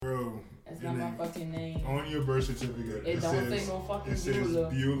fucking name. On your birth certificate, It don't say no fucking It says Beulah.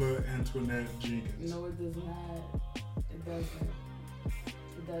 Beulah Antoinette Jenkins. No, it does not. It doesn't.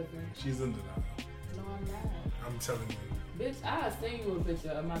 It doesn't. She's in denial. No, I'm not. I'm telling you. Bitch, I'll send you a picture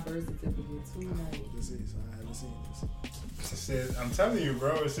of my birth certificate tonight. This is. I haven't seen this. It says, I'm telling you,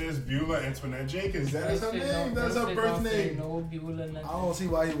 bro. It says Beulah Antoinette Jenkins. That is her name. That's her birth name. No Beulah, nothing. I don't see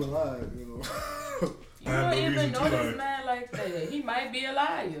why he would lie. You know. You don't even know this man like that. He might be a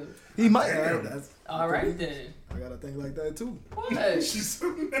liar. He might. Damn. All right then. I gotta think like that too. What? She's so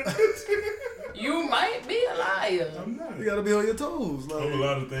mad. You might be a liar. I'm not. You gotta be on your toes. Like, I'm a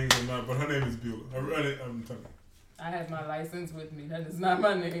lot of things I'm not, but her name is Beulah. I'm telling you. I have my license with me. That is not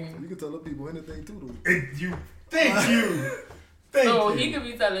my name. you can tell the people anything too, though. Thank you. Thank you. So he could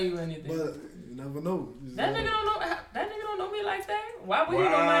be telling you anything. But you never know. That nigga don't know. That nigga don't know me like that. Why would he know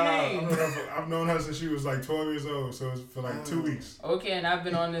my name? I've known her since she was like 12 years old, so it's for like 2 weeks. Okay, and I've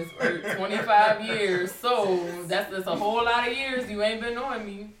been on this earth 25 years, so that's a whole lot of years you ain't been knowing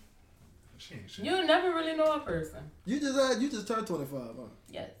me. She ain't shit. You never really know a person. You just turned 25, huh?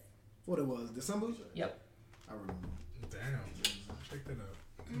 Yes. What it was? December? Yep. I remember. Damn. Check that out.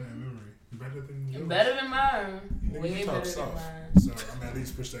 Man, memory. Better than yours. Better than mine. Nigga, Way you talk better than soft. mine. So I'm at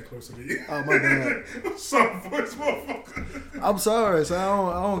least push that closer to you. Oh my bad. Soft voice, motherfucker. I'm sorry, so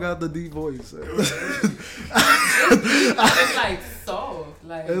I don't got the deep voice. It's like soft.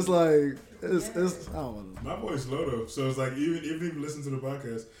 Like It's like it's I don't know. My voice low though, so it's like even if you listen to the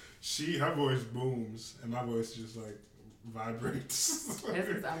podcast, her voice booms and my voice just like vibrates. that's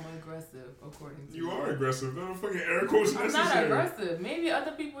because I'm aggressive, according to You are aggressive. No fucking air quotes I'm necessary. not aggressive. Maybe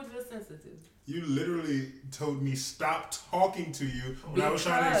other people are just sensitive. You literally told me stop talking to you when I was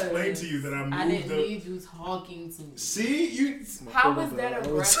trying to explain to you that I moved I didn't need you talking to me. See, you. How was that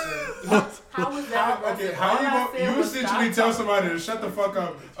aggressive? How was that aggressive? Okay, how All I you said you was essentially stop tell talking. somebody to shut the fuck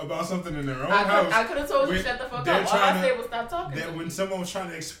up about something in their own house. I could have told you when shut the fuck they're up. All trying I to- said was stop talking. That to when me. someone was trying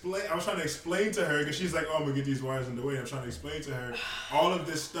to explain, I was trying to explain to her because she's like, "Oh, I'm gonna get these wires in the way." I'm trying to explain to her all of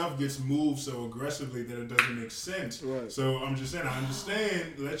this stuff gets moved so aggressively that it doesn't make sense. Right. So I'm just saying, I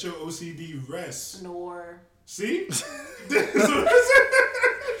understand. Let your OCD rest. Snore. See?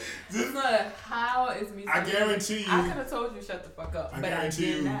 It's not how is me. I guarantee you. I could have told you shut the fuck up, I but I guarantee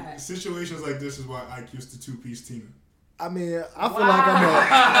did you, not. situations like this is why Ike used to two-piece Tina. I mean, I feel like I'm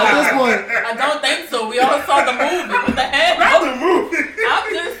at this point. I don't think so. We all saw the movie. What the hell? Not the movie.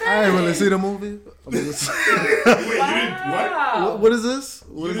 I'm just saying. I ain't really see the movie. I mean, Wait, you didn't what? Wow. what is this?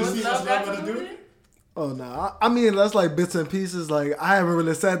 What You is didn't this? see Love what's got love to to do do? with it? Oh no! I mean, that's like bits and pieces. Like I haven't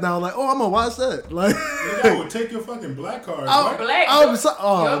really sat down. Like, oh, I'm gonna watch that. Like, Yo, take your fucking black card. Oh, What? Black. I'm so-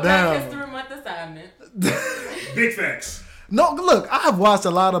 oh, your Black damn. History Month assignment. Big facts. no, look, I have watched a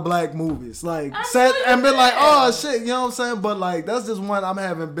lot of black movies. Like, I sat know you and been like, have. oh shit, you know what I'm saying? But like, that's just one I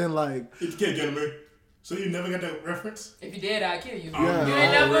haven't been like. You can't get me. So you never got that reference? If you did, I'll kill you. Yeah. You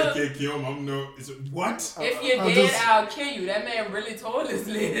ain't never. Can't kill him. I'm no. Is it what? If you I did, just- I'll kill you. That man really told his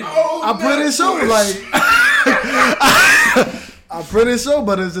list. Oh, I'm pretty sure, like, I'm pretty sure,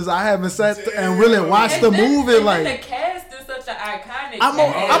 but it's just I haven't sat and really watched the movie. And Like, then the cast is such an iconic. I'm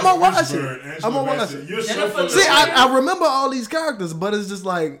cast. gonna watch it. Angela I'm gonna watch Bassett. it. You're so Jennifer full of see, shit. I remember all these characters, but it's just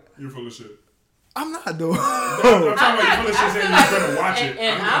like You're full of shit. I'm not doing. I'm talking about you full of shit saying you're gonna watch it.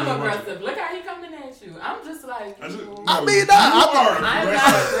 And not I'm gonna watch it. aggressive. Look how he coming at you. I'm just like. I just- you. no, I mean, you nah, are I'm not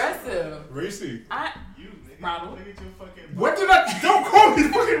aggressive. aggressive. Racy. Ronald. What did I? Don't call me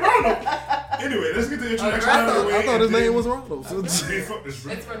fucking Ronald. Anyway, let's get the introduction out of the way. I thought his and then- name was Ronald. So It's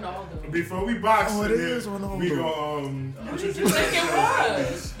Ronaldo. Before we box, Oh, it and then is Ronaldo. we go What did you introduce think it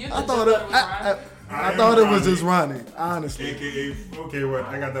was? You I just thought it it. was Ronald. I am thought it was Ronnie, just Ronnie. Honestly. AKA. Okay, what?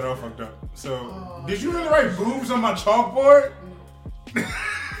 I got that all fucked up. So, did you really write boobs on my chalkboard?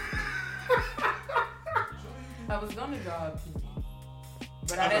 I was gonna draw a penis,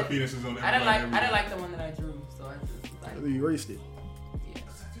 but I thought penises on I didn't like the one that I drew, so I just was like, You erased it. yeah,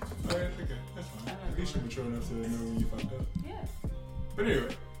 Okay, that's fine. At least you're mature enough to know when you fucked up. yeah. But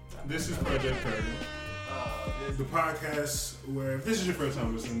anyway, this is Project Curtain. The podcast where, if this is your first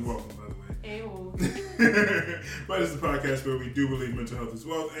time listening, welcome, by the way. Ew. But it's the podcast where we do believe mental health is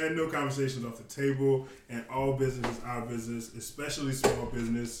wealth and no conversations off the table, and all business is our business, especially small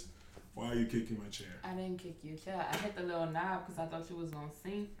business. Why are you kicking my chair? I didn't kick your chair. I hit the little knob because I thought you was gonna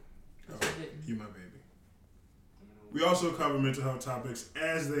sink, but Oh, you didn't. you my baby. We also cover mental health topics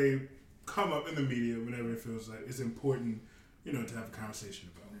as they come up in the media whenever it feels like it's important, to have a conversation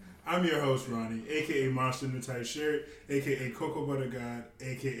about. I'm your host, Ronnie, a.k.a. Monster in the Tight Shirt, a.k.a. Cocoa Butter God,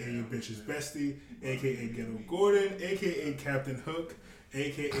 a.k.a. Your Bitch's Bestie, a.k.a. Ghetto Gordon, a.k.a. Captain Hook,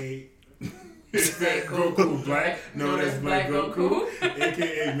 a.k.a. Goku Black, known as Black Goku,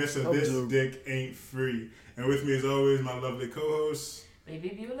 aka Mr. I'm This joking. Dick Ain't Free. And with me as always, my lovely co-host. Baby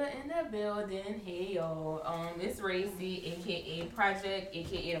Beulah in the building. Hey y'all. It's Racy, aka Project,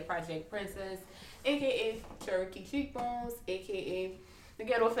 aka the Project Princess, aka Cherokee Cheekbones, aka the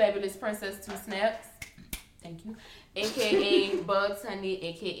Ghetto Fabulous Princess 2 Snaps. Thank you. AKA Bugs Honey,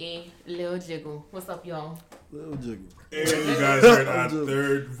 aka Lil Jiggle. What's up, y'all? Little jiggle. And you guys heard our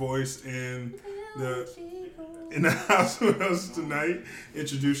third voice in the house with us tonight.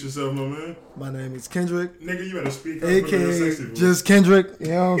 Introduce yourself, my man. My name is Kendrick, Nigga, you better speak up. Look at your sexy aka voice. just Kendrick. You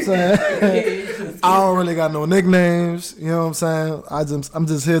know what I'm saying? I don't really got no nicknames. You know what I'm saying? I'm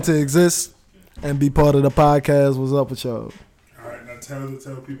just here to exist and be part of the podcast. What's up with y'all? All right, now tell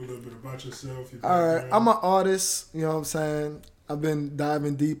people a little bit about yourself. Your All right, background. I'm an artist. You know what I'm saying? I've been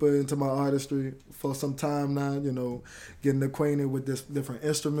diving deeper into my artistry for some time now. You know, getting acquainted with this different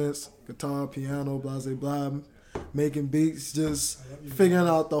instruments, guitar, piano, blah blah blah, making beats, just figuring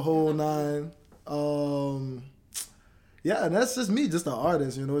out the whole nine. Yeah, that's just me, just an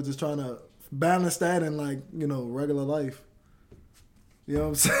artist. You know, just trying to balance that in like regular life. You know what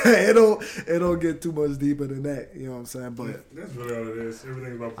I'm saying? It don't get too much deeper than that. You know what I'm saying? But That's really all it is.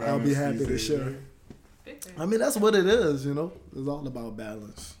 Everything's about balance. I'll be happy these to days, share. right? I mean, that's what it is. You know, it's all about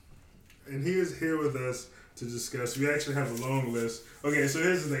balance. And he is here with us to discuss. We actually have a long list. Okay, so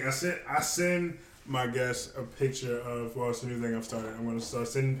here's the thing. I send my guests a picture of, well, it's a new thing I've started. I'm going to start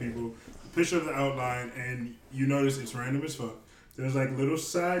sending people a picture of the outline, and you notice it's random as fuck. There's like little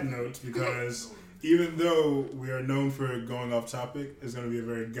side notes because even though we are known for going off topic, it's going to be a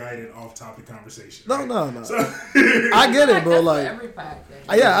very guided off topic conversation. No, right? no. So, I get it, bro. That's Like, for every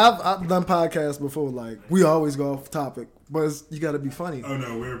podcast. yeah, I've done podcasts before. Like, we always go off topic, but you got to be funny. oh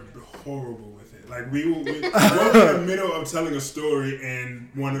no, we're horrible with it. Like we will be in the middle of telling a story, and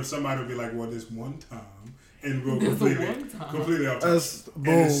somebody will be like, "Well, this one time," and we'll This completely one time. off topic. That's And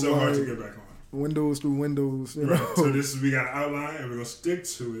boom. it's so hard to like, get back on. windows through windows. You know? Right. So we got an outline, and we're gonna stick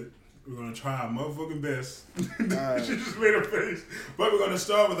to it. We're gonna try our motherfucking best. Alright. She just made a face. But we're gonna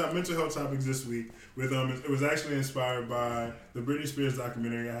start with our mental health topics this week. With it was actually inspired by the Britney Spears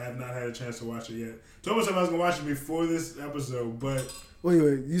documentary. I have not had a chance to watch it yet. Told myself I was gonna watch it before this episode, but Wait,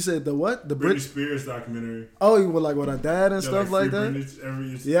 you said the what? The Britney Brit? Spears documentary. Oh, you were like with her dad and Yeah, stuff like free that.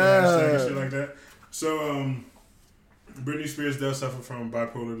 Britney, Yeah. hashtag and shit like that. So, Britney Spears does suffer from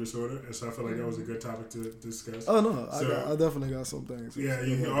bipolar disorder, and so I feel like that was a good topic to discuss. Oh no, So- I definitely got some things. Yeah,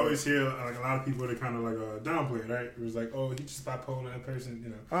 you always hear like a lot of people that kind of like downplay it, right? It was like, oh, he just bipolar, that person, you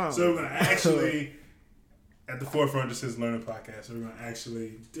know. Oh. So we're gonna actually, at the forefront, this is Learning Podcast. So we're gonna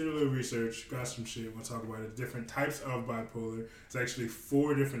actually did a little research, got some shit. We'll talk about it. Different types of bipolar. It's actually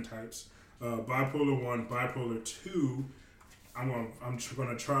 4 different types. Bipolar 1, bipolar 2. I'm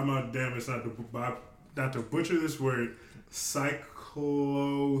gonna try my damnedest not to butcher this word.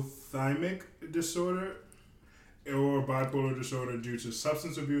 Cyclothymic disorder or bipolar disorder due to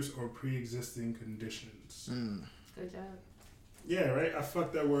substance abuse or pre-existing conditions. Good job. Yeah, right? I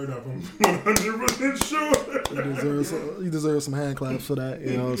fucked that word up. I'm 100% sure. You deserve some hand claps for that.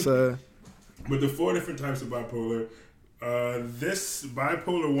 You know what I'm saying? But the 4 different types of bipolar, this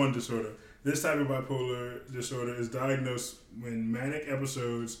bipolar 1 disorder, this type of bipolar disorder is diagnosed when manic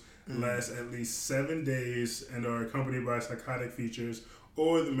episodes last at least 7 days and are accompanied by psychotic features,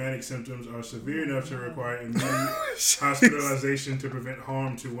 or the manic symptoms are severe enough to require immediate hospitalization to prevent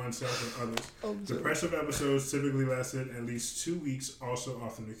harm to oneself and others. Depressive episodes typically lasted at least 2 weeks, also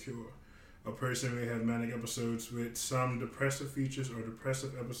often a cure. A person may have manic episodes with some depressive features or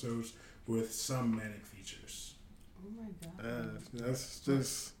depressive episodes with some manic features. Oh my god.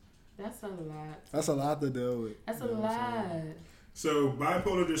 That's That's a lot. that's a lot to deal with. That's a You know what I'm lot. saying? So,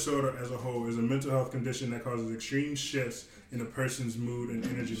 bipolar disorder as a whole is a mental health condition that causes extreme shifts in a person's mood and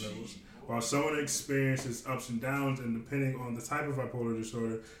energy levels. While someone experiences ups and downs, and depending on the type of bipolar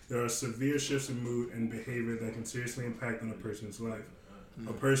disorder, there are severe shifts in mood and behavior that can seriously impact on a person's life.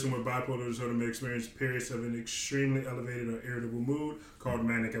 A person with bipolar disorder may experience periods of an extremely elevated or irritable mood called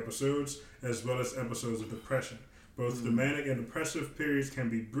manic episodes, as well as episodes of depression. Both the manic and depressive periods can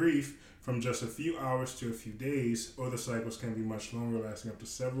be brief, from just a few hours to a few days, or the cycles can be much longer, lasting up to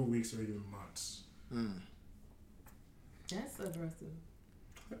several weeks or even months. That's aggressive.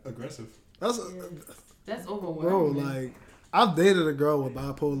 Aggressive. That's Yeah. That's bro. overwhelming. Like, I've dated a girl with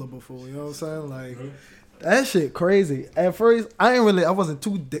bipolar before. You know what I'm saying? Like, Really? that shit crazy. At first, I wasn't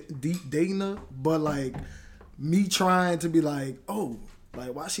too deep dating her, but like me trying to be like, oh,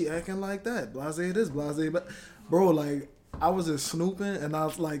 like why she acting like that? Blase this, blase that. Bro, like I was just snooping and I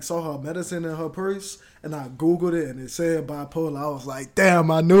like saw her medicine in her purse and I Googled it and it said bipolar. I was like,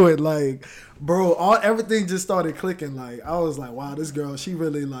 damn, I knew it. Like, bro, everything just started clicking. Like, I was like, wow, this girl, she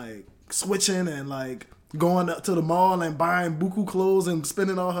really like switching and like going up to the mall and buying buku clothes and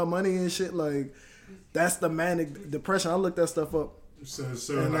spending all her money and shit. Like, that's the manic depression. I looked that stuff up. So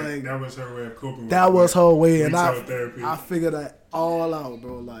like that was her way of coping with it. That was her way, and therapy. I figured that all out,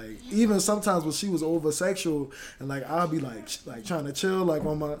 bro. Like, even sometimes when she was over sexual, and like I'll be like trying to chill, like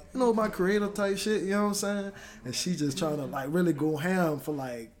on my my creative type shit, you know what I'm saying? And she just trying to like really go ham for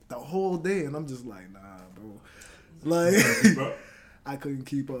like the whole day, and I'm just like, nah, bro. Like, I couldn't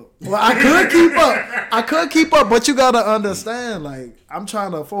keep up. Well, I could keep up, but you gotta understand, like, I'm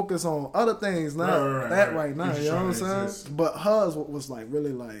trying to focus on other things now. Right now, you know what I'm saying? But hers was like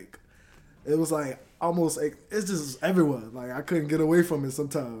really like, it was like almost like, it's just everywhere. Like, I couldn't get away from it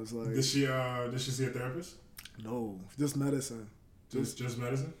sometimes. Like, did she see a therapist? No, just medicine. Just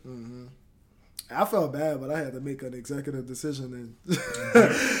medicine. Mm-hmm. I felt bad, but I had to make an executive decision. And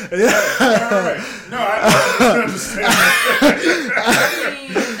right. No, I understand. I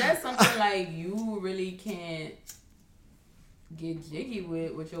mean, that's something like you really can't get jiggy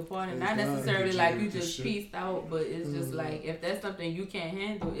with your partner. Not necessarily like you just pieced out, but it's just like if that's something you can't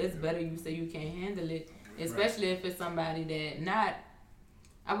handle, it's better you say you can't handle it. Especially if it's somebody that not.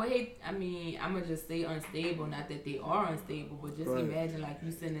 I'm gonna just say unstable, not that they are unstable, but just imagine like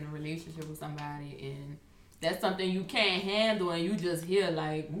you sitting in a relationship with somebody and that's something you can't handle and you just hear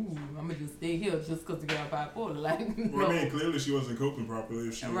like, ooh, I'm gonna just stay here just because you got bipolar. Like, well, I mean, clearly she wasn't coping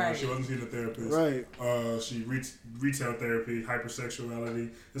properly. She wasn't seeing a therapist. Right. She retail therapy,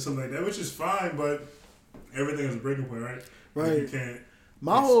 hypersexuality, and something like that, which is fine, but everything is a breaking point, right? Right. Like, you can't.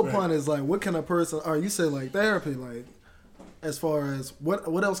 My whole point is like, what can a person? Or you say like therapy, like. As far as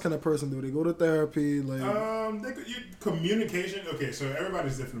what else can a person do? They go to therapy, like communication. Okay, so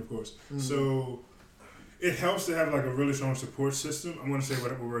everybody's different, of course. Mm-hmm. So it helps to have like a really strong support system. I'm gonna say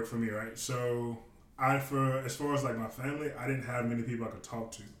what would work for me, right? So as far as like my family, I didn't have many people I could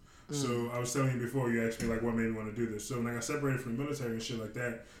talk to. So I was telling you before, you asked me like what made me want to do this. So when I got separated from the military and shit like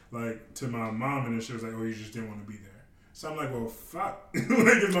that, like to my mom, and then she was like, "Oh, you just didn't want to be there." So I'm like, well, fuck. Like,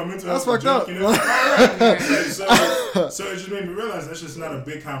 it's my mental health. That's fucked up. You know? So it just made me realize that's just not a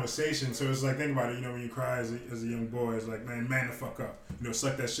big conversation. So it's like, think about it, you know, when you cry as a young boy, it's like, man the fuck up. You know,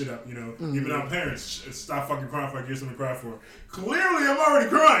 suck that shit up. You know, even our parents, stop fucking crying if I get something to cry for. Clearly, I'm already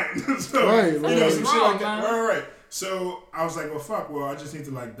crying. So, you know, some shit like that. Right. So I was like, well, fuck. Well, I just need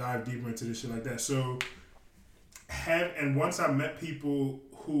to like dive deeper into this shit like that. So once I met people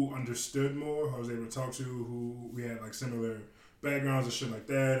who understood more, who I was able to talk to, who we had like similar backgrounds and shit like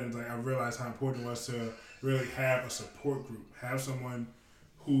that, and like I realized how important it was to really have a support group, have someone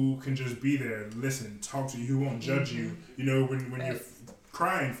who can just be there, listen, talk to you, who won't judge you. You know, when you're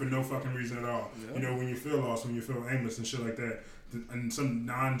crying for no fucking reason at all. Yeah. You know, when you feel lost, when you feel aimless and shit like that, and some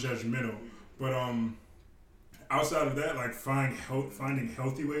non-judgmental. But outside of that, like finding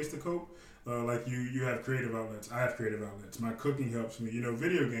healthy ways to cope. Like you have creative outlets. I have creative outlets. My cooking helps me. You know,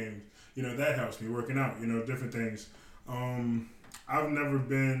 video games. You know, that helps me. Working out. You know, different things. I've never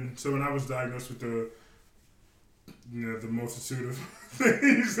been. So when I was diagnosed with the multitude of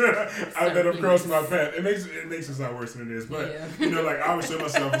things that have crossed my path, it makes it sound worse than it is. But you know, like I always tell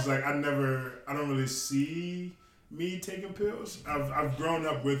myself, it's like I don't really see me taking pills. I've grown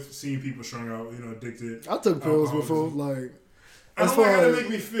up with seeing people strung out. You know, addicted. I took pills before. Like, I don't know how to make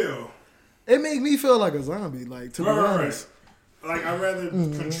me feel. It made me feel like a zombie, like, to be honest. Like, I'd rather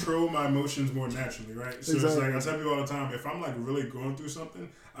control my emotions more naturally, right? So it's like, I tell people all the time, if I'm, like, really going through something,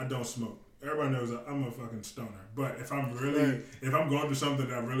 I don't smoke. Everybody knows that I'm a fucking stoner. But if I'm going through something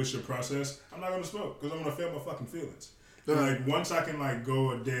that I really should process, I'm not going to smoke because I'm going to feel my fucking feelings. Like, once I can, like,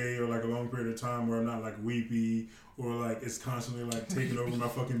 go a day or, like, a long period of time where I'm not, like, weepy or, like, it's constantly, like, taking over my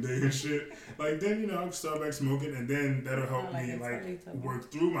fucking day and shit, like, then, you know, I'll start back smoking and then that'll help me, like,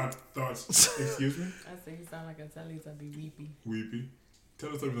 work through my thoughts. Excuse me? I say you sound like a Teletubby weepy. Weepy?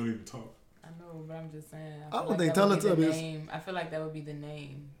 Teletubbies don't even talk. I know, but I'm just saying. I don't think Teletubbies. I feel like that would be the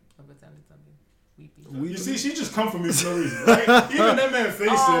name of a Teletubby. Weepy. You see, she just come for me for no reason, right? Even that man face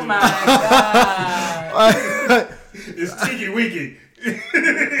oh it. My God. It's Tiki Wiki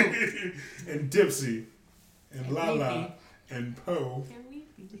and Dipsy and Lala and Poe.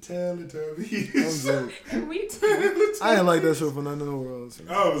 Teletubbies. I ain't like that show for nothing in the world. So.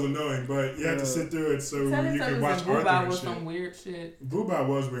 Oh, it was annoying, but you had to sit through it so you could watch Arthur and was shit. Some weird shit. Boobah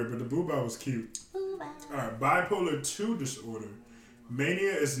was weird, but the Boobah was cute. Alright, bipolar 2 disorder.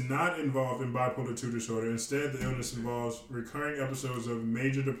 Mania is not involved in bipolar 2 disorder. Instead, the illness involves recurring episodes of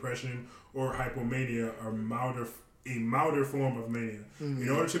major depression or hypomania or milder a milder form of mania. In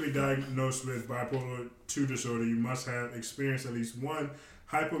order to be diagnosed with bipolar 2 disorder, you must have experienced at least one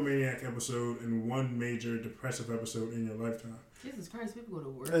hypomaniac episode and one major depressive episode in your lifetime. Jesus Christ, people go to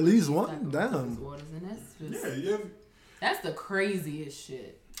work. At least one? Damn. Disorders, and that's just, Yeah, that's the craziest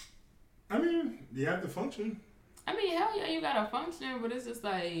shit. I mean, you have to function. I mean, hell yeah, you gotta function, but it's just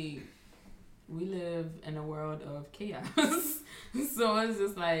like, we live in a world of chaos. So it's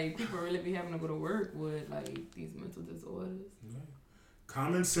just like, people really be having to go to work with like these mental disorders. Yeah.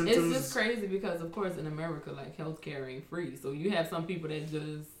 Common symptoms. It's just crazy because, of course, in America, like, healthcare ain't free. So you have some people that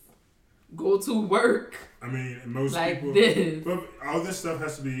just go to work. I mean, most like people. This. But all this stuff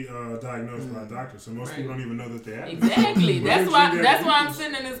has to be diagnosed by a doctor, so most people don't even know that they have it. Exactly. That's why I'm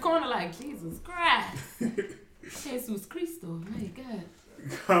sitting in this corner like, Jesus Christ. Jesus Cristo. My God.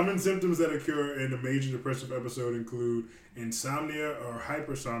 Common symptoms that occur in a major depressive episode include insomnia or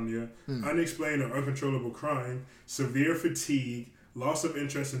hypersomnia, unexplained or uncontrollable crying, severe fatigue, loss of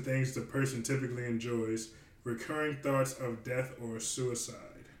interest in things the person typically enjoys, recurring thoughts of death or suicide.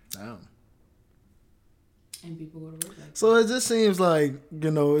 Damn. And people go to work like So it just seems like,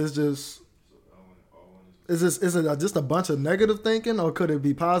 it's just... Is it just a bunch of negative thinking, or could it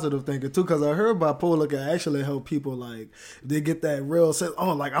be positive thinking too? Because I heard bipolar can actually help people, like, if they get that real sense,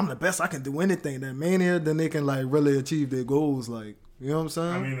 like, I'm the best, I can do anything. That mania, then they can, like, really achieve their goals. Like, you know what I'm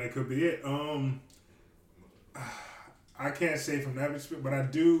saying? I mean, that could be it. I can't say from that perspective, but I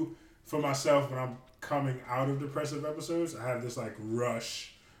do for myself when I'm coming out of depressive episodes. I have this like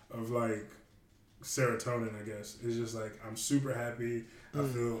rush of like serotonin. I guess it's just like I'm super happy. I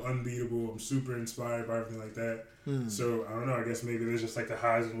feel unbeatable. I'm super inspired by everything like that. So I don't know. I guess maybe there's just like the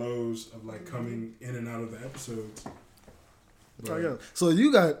highs and lows of like coming in and out of the episodes. Oh, yeah. So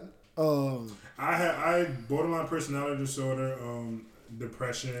you got. I had borderline personality disorder,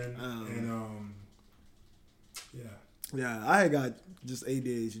 depression, and yeah. Yeah, I had got just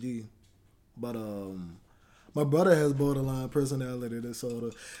ADHD, but my brother has borderline personality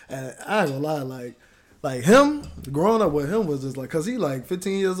disorder, and I ain't gonna lie, like him, growing up with him was just like, cause he like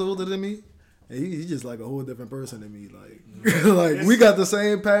 15 years older than me, and he just like a whole different person than me, like, like we got the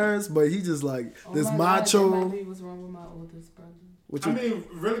same parents, but he just like this macho. God, that might be what's wrong with my oldest brother. I mean,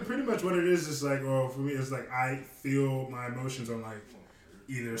 really, pretty much what it is like, well, for me, it's like I feel my emotions on like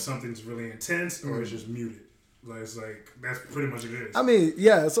either something's really intense or it's just muted. Like, it's like, that's pretty much it is. I mean,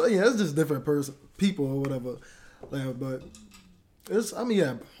 yeah, so yeah, it's just different people or whatever. Like, but it's, I mean,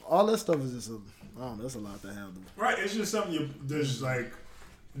 yeah, all that stuff is just, I don't know, it's a lot to handle. Right, it's just something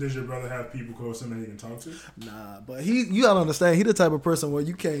does your brother have people close to him that he can talk to? Nah, but you gotta understand, he the type of person where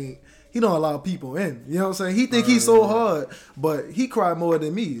he don't allow people in. You know what I'm saying? He think he's so hard, but he cried more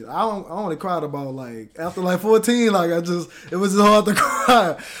than me. I only cried about like after like 14, like it was just hard to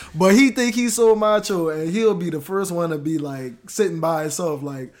cry. But he think he's so macho, and he'll be the first one to be like sitting by himself,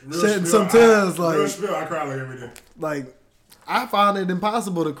 like Real shedding spill, some tears. Real spill, I cry like every day. Like I find it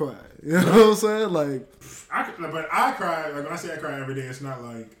impossible to cry. You know what I'm saying? Like but I cry, like when I say I cry every day, it's not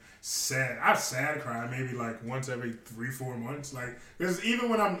like sad. I've sad cry maybe like once every 3-4 months. Like, because even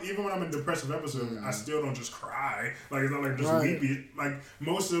when I'm in a depressive episode, I still don't just cry. Like, it's not like just weepy. Like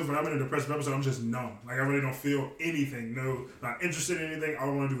most of when I'm in a depressive episode, I'm just numb. Like I really don't feel anything. No, not interested in anything. All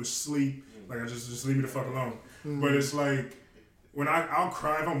I want to do is sleep. Like I just leave me the fuck alone. But it's like when I'll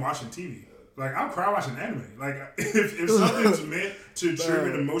cry if I'm watching TV. Like, I'll cry watching anime. Like, if something's meant to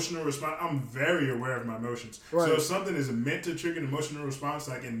trigger an emotional response, I'm very aware of my emotions. Right. So if something is meant to trigger an emotional response,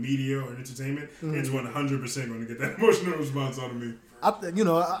 like in media or entertainment, it's 100% going to get that emotional response out of me.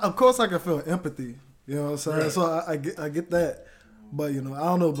 Of course I can feel empathy. You know what I'm saying? Right. So I get that. But, I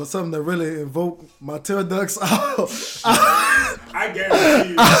don't know, but something that really invoked my tear ducts out. I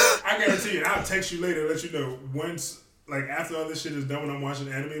guarantee you, I'll text you later, let you know once... Like, after all this shit is done when I'm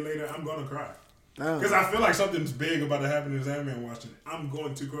watching anime later, I'm going to cry. Because I feel like something's big about to happen in this anime I'm watching. I'm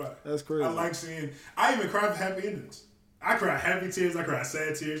going to cry. That's crazy. I like I even cry for happy endings. I cry happy tears. I cry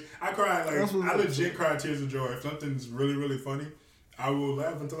sad tears. I cry, I legit cry tears of joy. If something's really, really funny, I will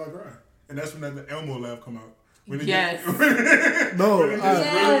laugh until I cry. And that's when the Elmo laugh come out. Yes. Really,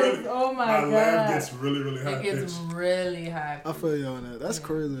 oh my God. My laugh gets really, really high. It gets really high. I feel you on that. That's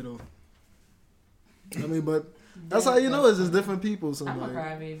crazy, though. I mean, but... That's how you know it's just different people. So I'm a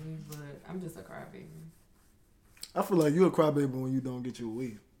crybaby, but I'm just a crybaby. I feel like you a crybaby when you don't get your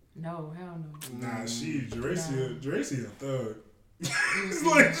way. No, hell no. Nah, Jeracia a thug.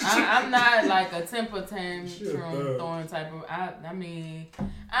 I'm not like a temper tantrum throwing type of. I mean,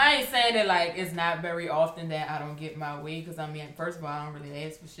 I ain't saying that like it's not very often that I don't get my way, because I mean, first of all, I don't really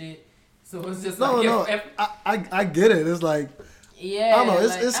ask for shit, so it's just I get it. It's like. Yeah, I don't know.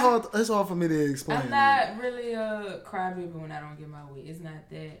 like, It's hard. It's hard for me to explain. I'm not really a crybaby when I don't get my way. It's not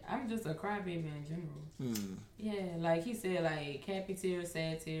that. I'm just a crybaby in general. Yeah, like he said, like happy tears,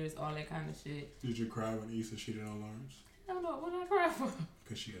 sad tears, all that kind of shit. Did you cry when Issa cheated on Lawrence? I don't know what I cry for.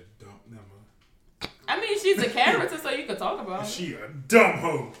 Cause she a dumb never. I mean, she's a character, so you could talk about it. She a dumb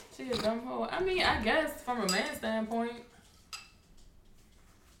hoe. She a dumb hoe. I mean, I guess from a man's standpoint,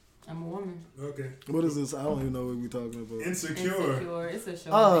 I'm a woman. Okay. What is this? I don't even know what we're talking about. Insecure. It's a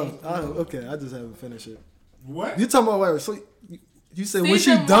show. Okay. I just haven't finished it. What? You talking about where? So you said when she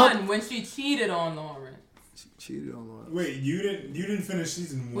Season dumped, 1, when she cheated on Lauren. she cheated on Lauren. Wait, you didn't finish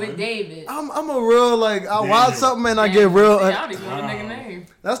season 1? With David. I'm a real like I watch Daniel. something and I get real. See, I don't even know the nigga name.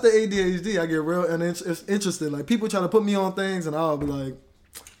 That's the ADHD. I get real and it's interested. Like people try to put me on things and I'll be like,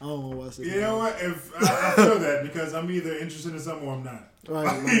 I don't want to watch this. You know what? If I feel that because I'm either interested in something or I'm not.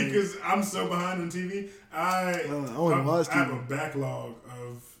 Right. Because I'm so behind on TV. I watch have TV. a backlog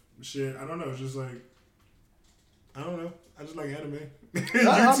of shit. I don't know. It's just like I don't know. I just like anime. I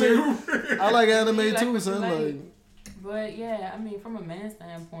mean, I like anime You like too, what you son. like. Like, But yeah, I mean, from a man's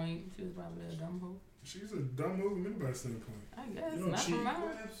standpoint, she was probably a dumb hoe. She's a dumb move from anybody's standpoint. I guess, You don't not cheat. from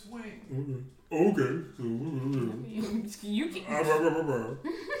mine. Okay. I mean, you can,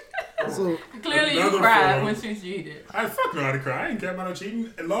 so clearly you Another cried form. when she cheated. I fuck no, I didn't cry. I didn't care about no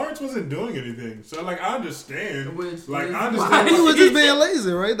cheating. And Lawrence wasn't doing anything, so like I understand. Which Like is I he understand. was just being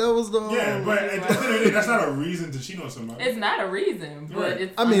lazy, right? That was the Yeah, but at the end of the day, that's not a reason to cheat on somebody. It's not a reason, but Right.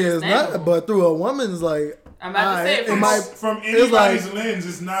 it's I mean, it's understandable. not. But through a woman's like, I'm about to say it from, might- From it's anybody's like- lens,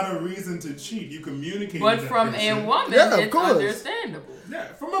 it's not a reason to cheat. You communicate. but with that from person. a woman, Yeah, of it's course. understandable. Yeah,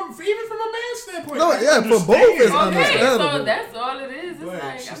 even from a man's standpoint. No, I yeah, for both understand. it's Okay, understandable. so that's all it is. It's But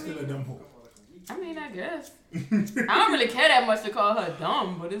like, she's I still a mean, dumb hoe. I guess. I don't really care that much to call her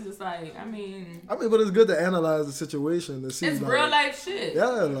dumb, but it's just like, I mean, but it's good to analyze the situation to see. it's like, real life shit. Yeah,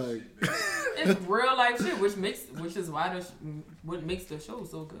 like It's real life shit, which is why what makes the show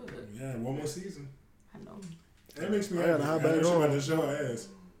so good. Yeah, one more season. I know. That makes me I happy. gotta hop I know back she on. about to show her ass.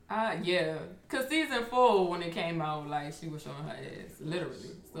 Yeah, cause season 4 when it came out, like she was showing her ass,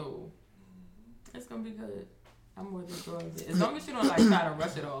 literally. So it's gonna be good. I'm more than sure of it. As long as you don't like try to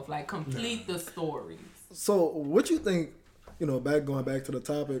rush it off, like complete the stories. so. What you think? Going back to the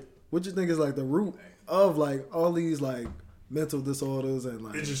topic. What you think is like the root of like all these like mental disorders and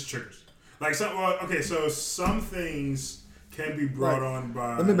like? It just triggers. Like so some things can be brought Like, on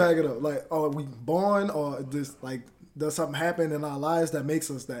by. Let me back it up. Like, are we born or just like does something happen in our lives that makes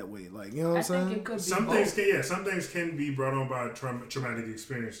us that way? Like, you know what I'm I saying? think it could be Some both. things can be brought on by traumatic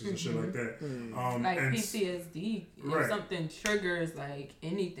experiences and shit like that. Like and PTSD, Right. if something triggers like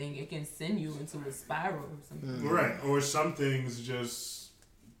anything, it can send you into a spiral or something. Right, or some things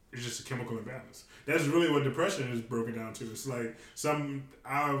it's just a chemical imbalance. That's really what depression is broken down to. It's like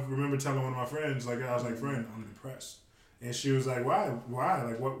I remember telling one of my friends, like I was like, friend, I'm depressed. And she was like, why?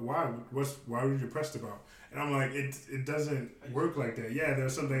 Like why are you depressed about? And I'm like, it doesn't work like that. Yeah,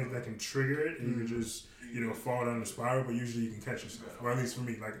 there's some things that can trigger it and you can just, fall down the spiral, but usually you can catch yourself. Or at least for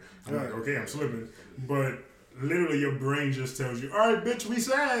me, like I'm like, okay, I'm slipping. But literally your brain just tells you, all right, bitch, we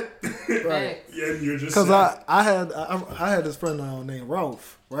sad. Right. Yeah, and you're just Because sad. I had this friend named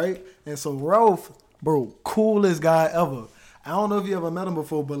Ralph, right? And so Ralph, bro, coolest guy ever. I don't know if you ever met him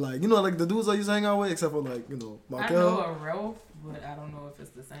before, but like like the dudes I used to hang out with, except for like I Markel. know a Ralph, but I don't know if it's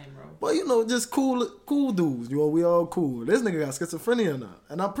the same Ralph. But just cool dudes. We all cool. This nigga got schizophrenia now,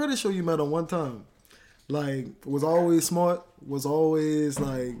 and I'm pretty sure you met him one time. Like, was always smart. Was always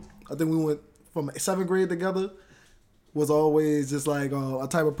like, I think we went from 7th grade together. Was always just like a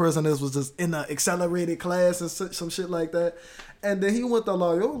type of person that was just in an accelerated class and some shit like that. And then he went to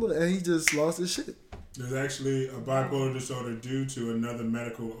Loyola and he just lost his shit. There's actually a bipolar disorder due to another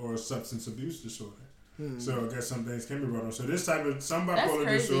medical or substance abuse disorder. So I guess some things can be brought on. So some That's bipolar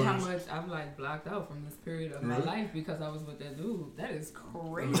crazy disorders. how much I've like blocked out from this period of my Really? life because I was with that dude. That is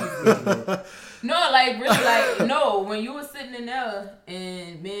crazy. No, like really, like no. When you were sitting in there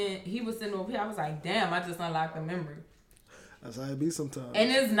and man, he was sitting over here, I was like, damn, I just unlocked the memory. That's how it be sometimes.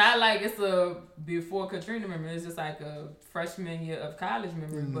 And it's not like it's a before Katrina memory. It's just like a freshman year of college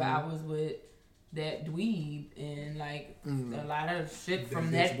memory. But I was with that dweeb and like a lot of shit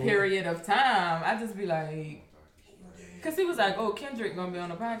from that period of time. I just be like, cause he was like, "Oh, Kendrick gonna be on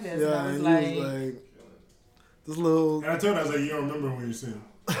the podcast." Yeah, and I was and like, he was like, this little. And I told her, I was like, you don't remember when you seen him.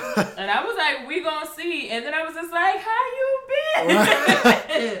 and I was like, "We gonna see." And then I was just like, "How you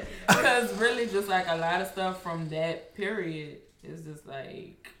been?" Cause really, just like a lot of stuff from that period is just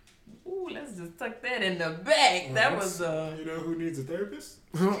like, ooh, let's just tuck that in the back. That was You know who needs a therapist?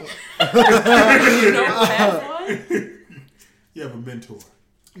 you know who has one? You have a mentor.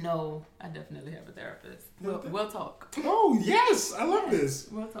 No, I definitely have a therapist. We'll talk. Oh, yes. I love this.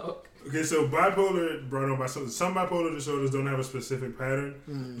 We'll talk. Okay, so bipolar brought on by some bipolar disorders don't have a specific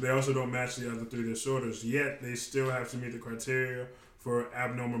pattern. They also don't match the other 3 disorders, yet they still have to meet the criteria for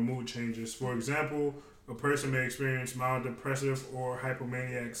abnormal mood changes. For example, a person may experience mild depressive or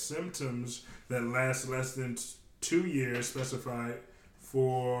hypomaniac symptoms that last less than 2 years, specified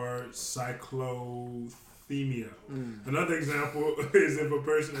for cyclothymia. Another example is if a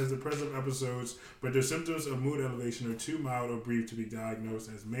person has depressive episodes, but their symptoms of mood elevation are too mild or brief to be diagnosed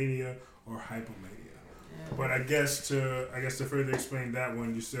as mania or hypomania. Yeah. But I guess to further explain that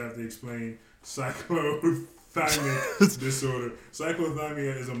one, you still have to explain cyclothymic disorder.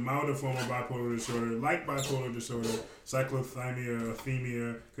 Cyclothymia is a milder form of bipolar disorder. Like bipolar disorder, cyclothymia or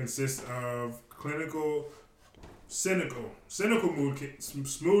themia consists of cynical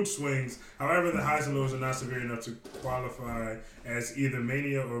mood swings. However, the highs and lows are not severe enough to qualify as either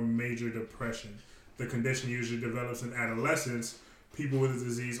mania or major depression. The condition usually develops in adolescence. People with the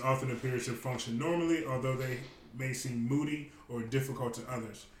disease often appear to function normally, although they may seem moody or difficult to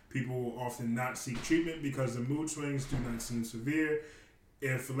others. People will often not seek treatment because the mood swings do not seem severe.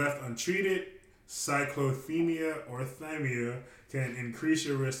 If left untreated, cyclothymia or thymia can increase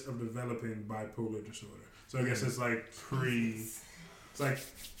your risk of developing bipolar disorder. So I guess it's like it's like,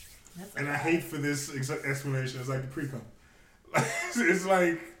 and I hate for this explanation, it's like the pre-com. It's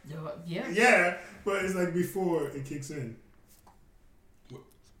like, yeah, but it's like before it kicks in.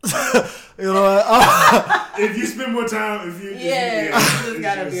 You know what? If you spend more time, you just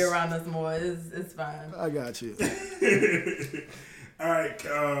gotta be around us more. It's fine. I got you. All right,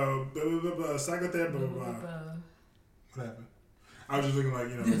 psychotherapy. What happened? I was just looking like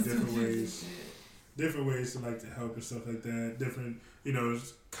different ways to like to help and stuff like that. Different,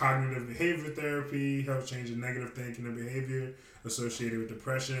 cognitive behavior therapy helps change the negative thinking and behavior associated with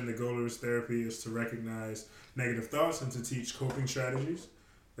depression. The goal of this therapy is to recognize negative thoughts and to teach coping strategies.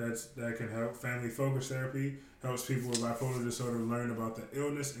 That can help. Family focused therapy helps people with bipolar disorder learn about the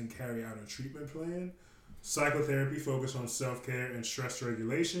illness and carry out a treatment plan. Psychotherapy focuses on self-care and stress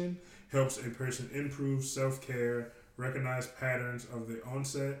regulation, helps a person improve self-care, recognize patterns of the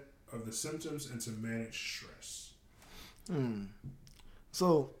onset of the symptoms, and to manage stress.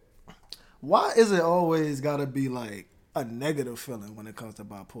 So, why is it always got to be like a negative feeling when it comes to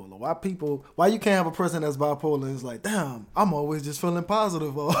bipolar? Why you can't have a person that's bipolar and is like, damn, I'm always just feeling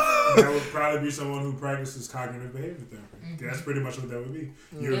positive? That would probably be someone who practices cognitive behavior therapy. Mm-hmm. That's pretty much what that would be.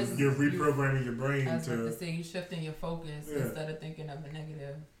 You're reprogramming your brain I was about to say, you're shifting your focus instead of thinking of the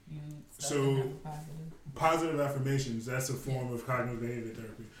negative. Positive affirmations, that's a form of cognitive behavior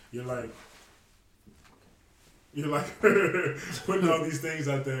therapy. You're like putting all these things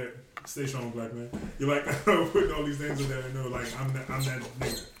out there. Stay strong, black man. You're like putting all these things in there and know, like, I'm that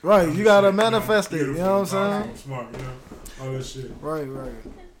nigga. Right, you gotta manifest it. You know what I'm saying? I'm smart, all this shit. Right.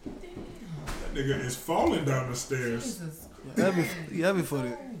 That nigga is falling down the stairs. You heavy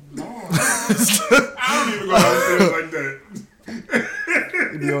footed. I don't even go down the stairs like that.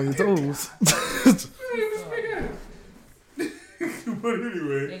 You be on your toes. But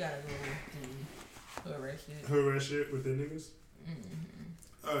anyway, they gotta go hood shit with their niggas.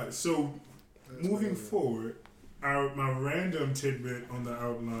 Mm-hmm. Alright, so moving forward, my random tidbit on the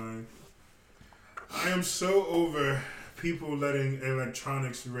outline. I am so over people letting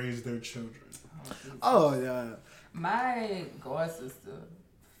electronics raise their children. Oh yeah. My god sister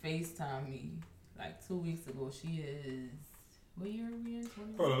FaceTimed me like 2 weeks ago. She is, what year are we in?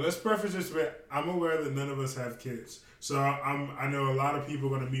 Hold on, let's preface this with, I'm aware that none of us have kids. So I know a lot of people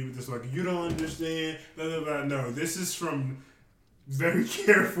are going to meet with this like, you don't understand, blah, blah, blah. No, this is from very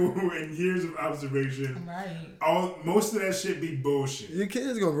careful and years of observation. Right. Most of that shit be bullshit. Your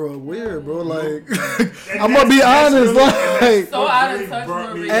kids gonna grow up weird, bro. Like, I'm gonna be honest. Like, so out of touch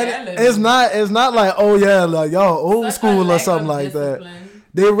with reality. It's not like, oh yeah, like y'all old school or something like that.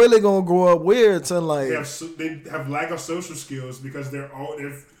 They really gonna grow up weird to like. They have lack of social skills because they're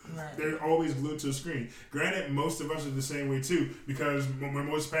always glued to a screen. Granted, most of us are the same way too, because when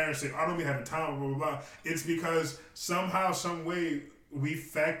most parents say, I don't even have the time, blah, blah, blah, it's because somehow, some way, we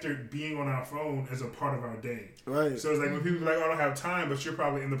factored being on our phone as a part of our day. Right. So it's like when people are like, oh, I don't have time, but you're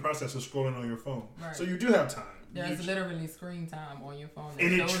probably in the process of scrolling on your phone. Right. So you do have time. There's literally screen time on your phone.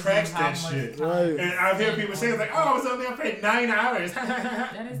 And it tracks that shit. Right. And I've heard people say, like, oh, I was only up for 9 hours.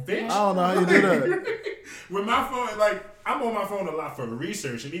 That is bitch. I don't know how you do that. With my phone, like, I'm on my phone a lot for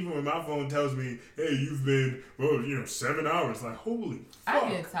research. And even when my phone tells me, hey, you've been, 7 hours. Like, holy fuck. I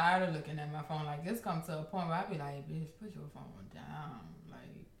get tired of looking at my phone. Like, this comes to a point where I be like, bitch, put your phone down.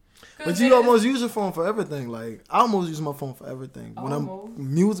 Like, But you almost use your phone for everything. Like I almost use my phone for everything. When I'm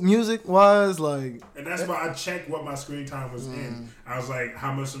music wise, like. And that's why I checked what my screen time was in. I was like,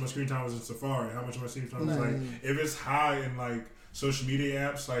 how much of my screen time was in Safari? How much of my screen time was like, if it's high in like social media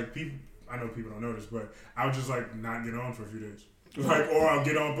apps, like people, I know people don't know this, but I would just like not get on for a few days. Like, or I'll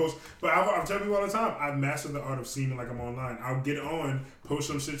get on post. But I'm telling people all the time, I've mastered the art of seeming like I'm online. I'll get on, post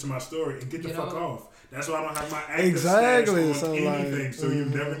some shit to my story, and get the fuck off. That's why I don't have my active stash on anything. So you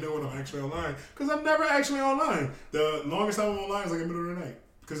never know when I'm actually online. Because I'm never actually online. The longest time I'm online is like in the middle of the night.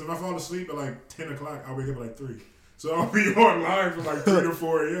 Because if I fall asleep at like 10 o'clock, I'll wake up at like 3. So I'll be online from like 3 to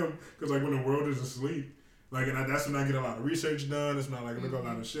 4 a.m. Because like when the world is asleep. Like, and that's when I get a lot of research done. That's when I like look a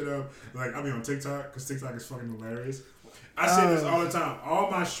lot of shit up. Like, I'll be on TikTok because TikTok is fucking hilarious. I say this all the time. All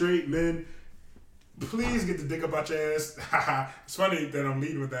my straight men, please get the dick up out your ass. It's funny that I'm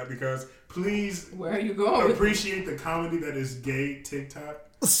leading with that because please, where are you going? Appreciate the comedy that is gay TikTok.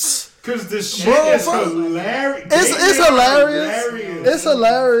 Because this shit is hilarious. It's hilarious. It's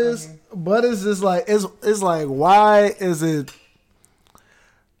hilarious. But it's just like it's like, why is it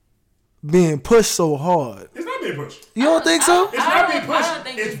being pushed so hard? It's not being pushed. You don't think so? It's not being pushed.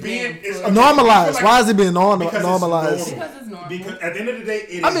 It's being normalized. Like, why is it being normalized? Because it's normal. Because at the end of the day, it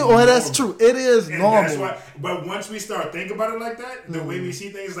is. Well, that's true. It is normal. That's why, but once we start thinking about it like that, the way we see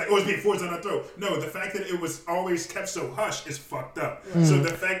things is like, it's being forced down our throat. No, the fact that it was always kept so hush is fucked up. So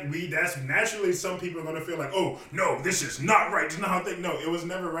the fact that's naturally some people are going to feel like, oh, no, this is not right. This is not how they, no, it was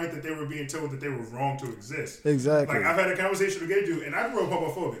never right that they were being told that they were wrong to exist. Exactly. Like, I've had a conversation with a gay dude, and I grew up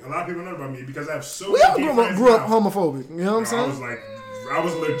homophobic. A lot of people know about me because I have so many gay friends. We all grew up homophobic. You know what I'm saying? I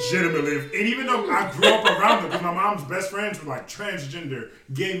was legitimately, and even though I grew up around them, because my mom's best friends were like transgender,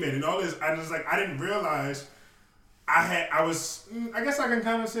 gay men, and all this, I didn't realize I guess I can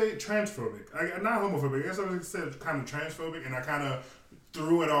kind of say transphobic. Not homophobic, I guess I would say kind of transphobic, and I kind of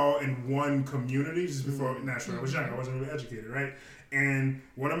threw it all in one community just before, naturally, I was young, I wasn't really educated, right? And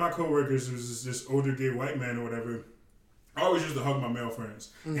one of my coworkers was this older gay white man or whatever. I always used to hug my male friends,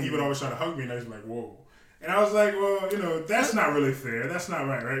 and he would always try to hug me, and I was like, whoa. And I was like, well, that's not really fair. That's not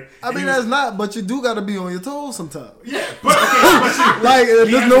right? I mean, that's not, but you do got to be on your toes sometimes. Yeah, but okay. Like,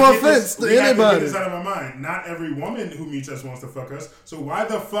 there's no offense to anybody. We have to get this out of my mind. Not every woman who meets us wants to fuck us. So why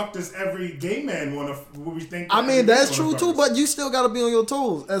the fuck does every gay man want to, we think? I mean, that's true too, but you still got to be on your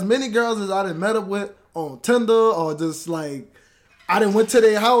toes. As many girls as I done met up with on Tinder or just like, I done went to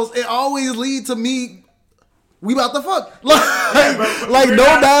their house, it always lead to me. We about to fuck. Like no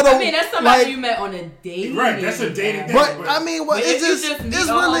matter. I mean, that's somebody you met on a date. Right, that's a dating thing. But I mean, it's just meet it's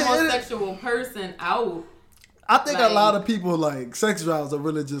a really homosexual person out. I think a lot of people like sex drives are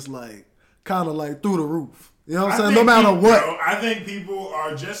really just like kind of like through the roof. You know what I'm saying? No matter what. I think people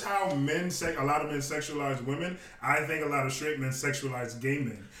are just how a lot of men sexualize women. I think a lot of straight men sexualize gay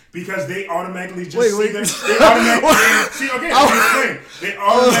men. Because they automatically just see them. They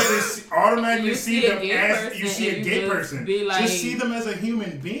automatically see them as you see a gay person. Just see them as a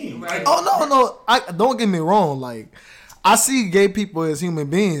human being. Right. No. Don't get me wrong. Like, I see gay people as human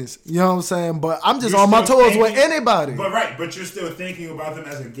beings. You know what I'm saying? But I'm just on my toes with anybody. But you're still thinking about them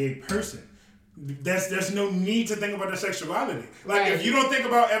as a gay person. There's no need to think about their sexuality. Like, if you don't think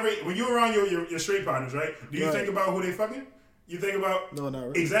about when you're around your straight partners, right? Do you think about who they fucking? You think about no, not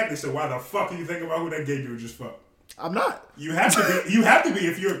really. Exactly. So why the fuck are you thinking about who that gay dude just fucked? I'm not. You have to be. You have to be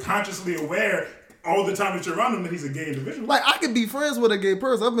if you're consciously aware all the time that you're around him that he's a gay individual. Like, I could be friends with a gay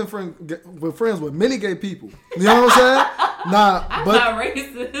person. I've been friends with many gay people. You know what I'm saying? I'm not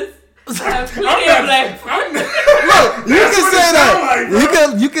racist. Look, you can say that.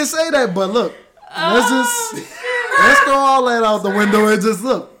 Like, you can say that, but look, let's throw all that out the window and just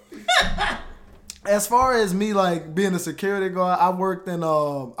look. As far as me, like, being a security guard, I worked at an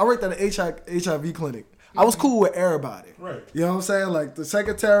HIV clinic. I was cool with everybody. Right. You know what I'm saying? Like, the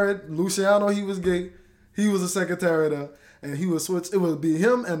secretary, Luciano, he was gay. He was a secretary there. And he would switch. It would be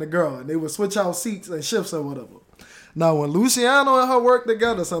him and the girl. And they would switch out seats and shifts or whatever. Now, when Luciano and her work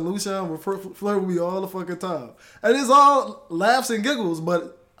together, son, Luciano would flirt with me all the fucking time. And it's all laughs and giggles,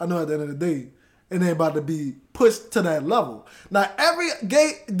 but I know at the end of the day, it ain't about to be pushed to that level. Now, every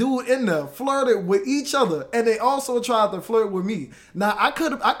gay dude in there flirted with each other, and they also tried to flirt with me. Now, I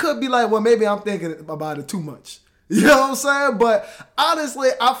could be like, well, maybe I'm thinking about it too much. You know what I'm saying? But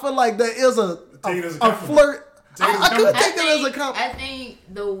honestly, I feel like there is a flirt. I could take it as a compliment. I think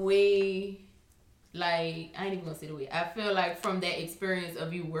the way, like, I ain't even gonna say the way. I feel like from that experience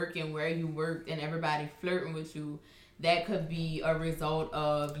of you working where you worked and everybody flirting with you, that could be a result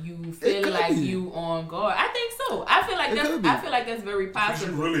of you feeling like you on guard. I think so. I feel like that's very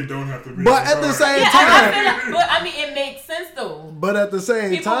possible. You really don't have to be. But at the same time, I feel like, but I mean, it makes sense though. But at the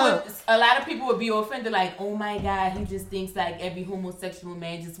same time, a lot of people would be offended, like, oh my God, he just thinks like every homosexual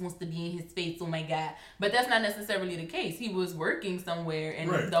man just wants to be in his face. Oh my God, but that's not necessarily the case. He was working somewhere, and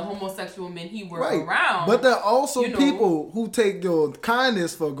the homosexual men he worked around. But there are also people who take your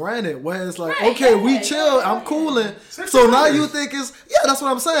kindness for granted, where it's like, okay, we chill, I'm cooling. So now you think that's what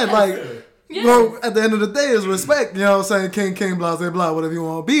I'm saying. Like, well, at the end of the day, it's respect. You know what I'm saying? King, blah, blah, blah, whatever you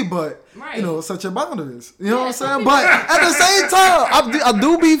want to be. But, you know, set your boundaries. You know what I'm saying? But at the same time, I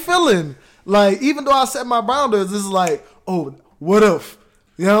do be feeling like, even though I set my boundaries, it's like, oh, what if?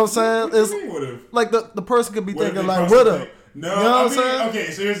 You know what I'm saying? It's what if? Like the person could be thinking like, what if? No, you know what I'm saying? Okay,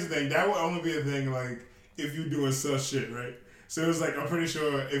 so here's the thing. That would only be a thing like if you're doing such shit, right? So it's like, I'm pretty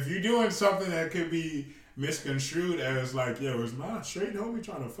sure if you're doing something that could be misconstrued as like, yo, is my straight homie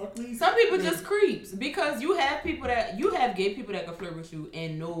trying to fuck me? Some people just creeps because you have gay people that can flirt with you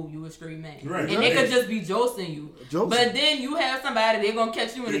and know you a straight man, right? And they could just be josting you. But then you have somebody they're gonna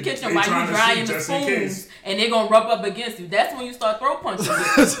catch you in the kitchen while you drying the spoons, and they're gonna rub up against you. That's when you start throw punching.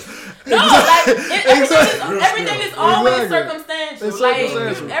 Everything is always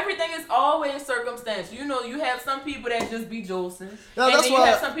circumstantial. Everything is always circumstantial. You know, you have some people that just be josting, and then you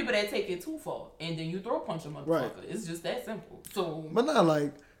have some people that take it too far, and then you throw punch a motherfucker. Right. It's just that simple. So, but not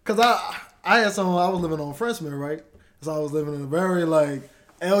like, cause I had someone, I was living on Frenchman, right? So I was living in a very like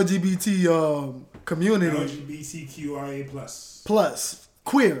LGBT community. LGBTQIA plus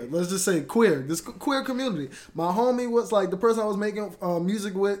queer. Let's just say queer. This queer community. My homie was like the person I was making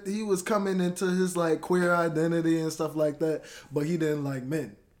music with. He was coming into his like queer identity and stuff like that, but he didn't like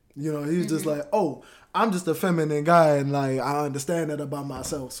men. You know, he was just like, oh, I'm just a feminine guy, and like I understand that about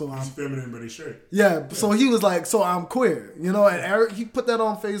myself. So he's feminine, but he's straight. Yeah. So he was like, so I'm queer, you know. And Eric, he put that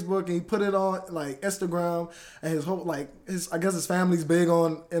on Facebook, and he put it on like Instagram, and his whole I guess his family's big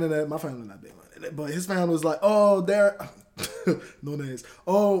on internet. My family's not big on internet, but his family was like, oh, they're no names.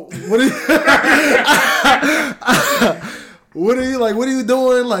 Oh, what are you? What are you like? What are you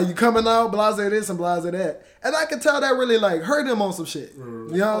doing? Like, you coming out, blase this and blase that. And I could tell that really like hurt him on some shit. You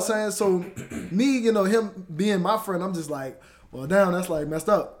know what I'm saying? So me, you know, him being my friend, I'm just like, well, damn, that's like messed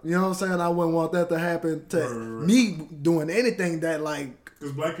up. You know what I'm saying? I wouldn't want that to happen to me doing anything that like,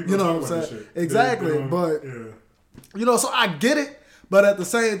 because black people, you know what I'm saying? Exactly. But you know, so I get it. But at the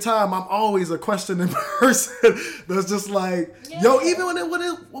same time, I'm always a questioning person that's just like, yo, even with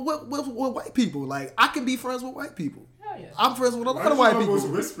white people, like I can be friends with white people. Yeah. I'm friends with a lot of white people.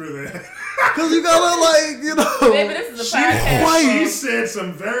 Whisper that? Because you gotta like, you know. Maybe this is a podcast. She said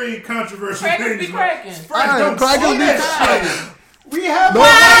some very controversial things. Be cracking. Crackers be cracking. We have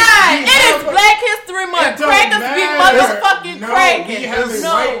it is Black History Month. Crackers be motherfucking cracking. We have a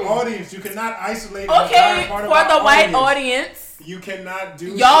white audience. You cannot isolate. Okay, for the white audience. You cannot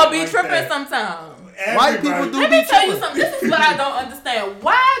do. Y'all be tripping sometimes. White people do. Let me tell you something. This is what I don't understand.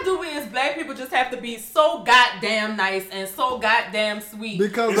 Why do we as black people just have to be so goddamn nice and so goddamn sweet?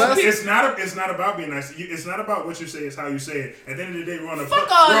 Because it's not about being nice. It's not about what you say. It's how you say it. At the end of the day, we're on a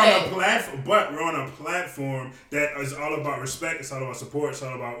platform that is all about respect. It's all about support. It's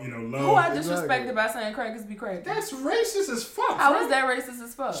all about love. Who I disrespected by saying crackers be crackers? That's racist as fuck. How is that racist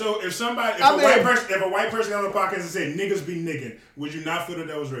as fuck? So if a white person on the podcast and said niggas be nigging, would you not feel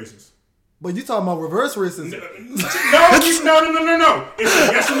that was racist? But you talking about reverse racism? No. It's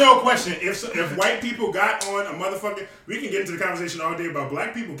a yes or no question. If white people got on a motherfucking, we can get into the conversation all day about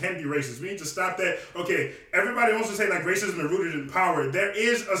black people can be racist. We need to stop that. Okay, everybody wants to say like racism is rooted in power. There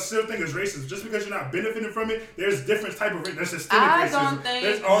is a still thing as racism. Just because you're not benefiting from it, there's different type of racism. There's systemic racism. I don't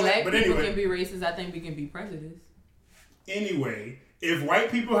think black people can be racist. I think we can be prejudiced. Anyway, if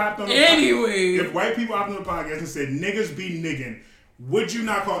white people hopped on the podcast and said niggas be nigging, would you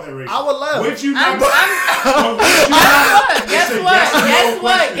not call that racist? I would laugh. Would you not? Guess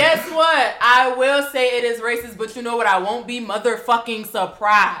what? I will say it is racist, but you know what? I won't be motherfucking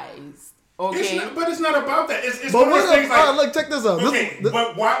surprised. Okay, but it's not about that. It's one of those things like, look, check this out. Okay,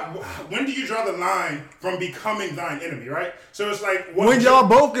 but when do you draw the line from becoming thine enemy? Right. So it's like when y'all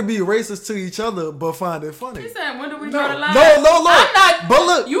both can be racist to each other, but find it funny. You saying when do we draw the line? No. I'm not. But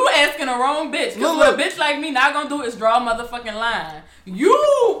look, you asking the wrong bitch. Because what a bitch like me not gonna do is draw a motherfucking line.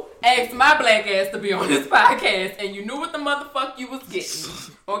 You asked my black ass to be on this podcast, and you knew what the motherfuck you was getting.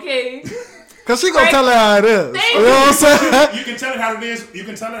 Okay. Cause she gonna tell her how it is. You know what I'm saying? You can tell it how it is. You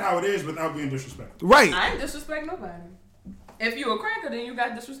can tell it how it is without being disrespectful. Right. I ain't disrespect nobody. If you a cracker, then you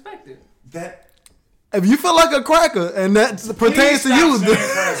got disrespected. If you feel like a cracker, and that pertains to Please you, stop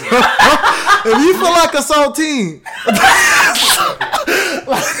saying cracker. if you feel like a saltine,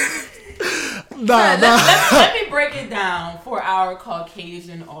 Let me break it down for our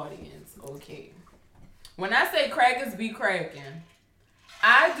Caucasian audience. Okay, when I say crackers be cracking,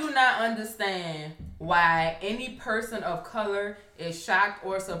 I do not understand why any person of color is shocked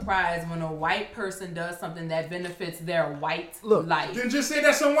or surprised when a white person does something that benefits their white life. Then just say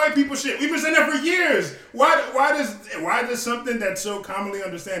that's some white people shit. We've been saying that for years. Why does something that's so commonly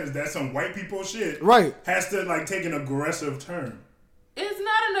understood as that some white people shit right, has to like take an aggressive turn? It's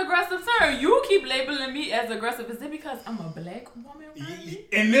not an aggressive term. You keep labeling me as aggressive. Is it because I'm a black woman?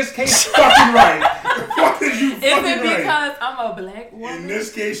 In this case, fucking right. Fucking you fucking Is it right. because I'm a black woman? In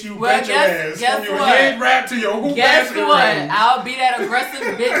this case, you Well, bet your ass guess from your what? head wrap to your hoop Guess basket what? ring. I'll be that aggressive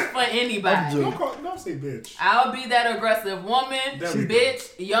bitch for anybody. Don't say bitch. I'll be that aggressive woman, There we go.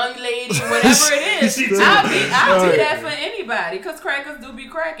 bitch, young lady, whatever it is. She too. I'll be that for anybody. Because crackers do be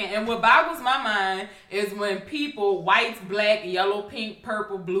cracking. And what boggles my mind is when people, whites, black, yellow, pink,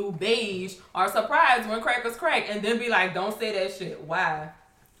 purple, blue, beige, are surprised when crackers crack and then be like, don't say that shit. Why?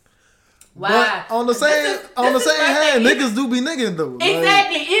 Why? But on the same hand, niggas do be niggas though.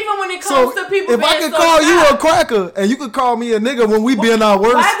 Exactly. Like, even when it comes to people if being I could so call you shocked. a cracker and you could call me a nigga when we be in our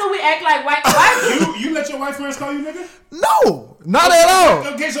worst, Why do we act like white? Why You let your white friends call you nigga? no, not at all.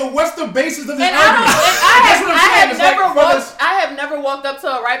 Okay, so what's the basis of this And I argument? I have never walked up to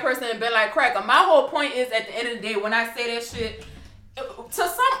a white person and been like cracker. My whole point is at the end of the day when I say that shit, to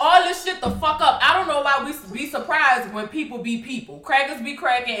sum all this shit the fuck up, I don't know why we be surprised when people be people. Crackers be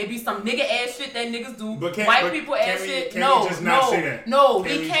cracking. It be some nigga ass shit that niggas do. White people ass shit. No,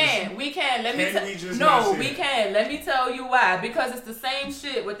 we can. Let me tell you why. Because it's the same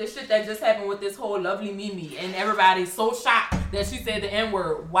shit with the shit that just happened with this whole Lovely Mimi, and everybody's so shocked that she said the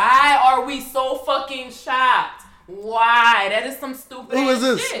N-word. Why are we so fucking shocked? Why? That is some stupid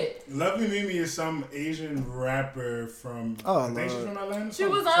shit. Lovely Mimi is some Asian rapper from. I think she's from Atlanta. She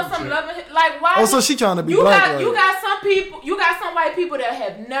was on some Lovely, like why? Oh, so she trying to be black. You got some people. You got some white people that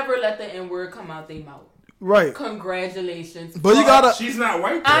have never let the N-word come out their mouth. Right. Congratulations. But you gotta. She's not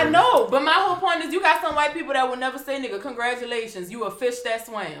white. Though. I know, but my whole point is you got some white people that will never say nigga. Congratulations, you a fish that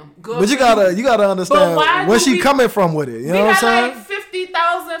swam. Good. But you gotta understand where she coming from with it. You know what I'm saying? We got like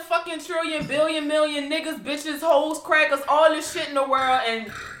 50,000 fucking trillion billion million niggas, bitches, hoes, crackers, all this shit in the world, and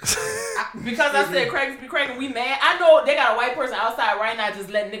because I said crackers be cracking, we mad. I know they got a white person outside right now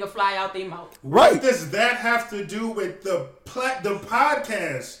just letting nigga fly out their mouth. Right. What does that have to do with the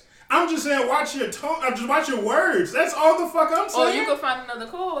podcast? I'm just saying, watch your tone. Just watch your words. That's all the fuck I'm saying. Or you can find another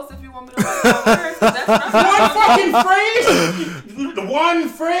cause if you want me to watch my words. That's what I'm saying. One fucking phrase. The one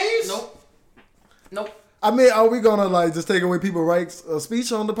phrase. Nope. I mean, are we gonna like just take away people's rights of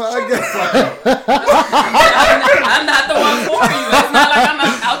speech on the podcast? I'm not the one for you. It's not like I'm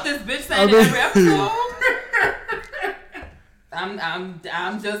out this bitch saying it every episode.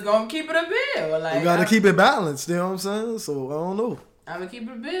 I'm just gonna keep it a bill. Like you gotta keep it balanced. You know what I'm saying? So I don't know. I'm gonna keep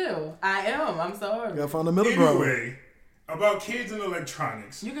it a bill. I am. I'm sorry. You gotta find the middle ground. Anyway, about kids and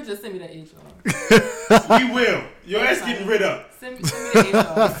electronics. You can just send me the HR. We will. Your ass getting rid of. Send me the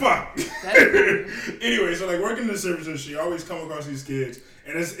HR. Fuck. Anyway, so like working in the service industry, you always come across these kids,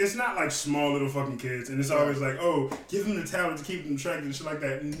 and it's not like small little fucking kids, and it's always like, oh, give them the talent to keep them attracted and shit like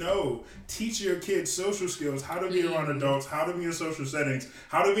that. No, teach your kids social skills, how to be around adults, how to be in social settings,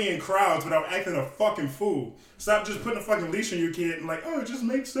 how to be in crowds without acting a fucking fool. Stop just putting a fucking leash on your kid and like, oh, it just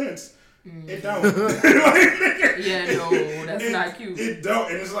makes sense. It don't. That's not cute. It don't,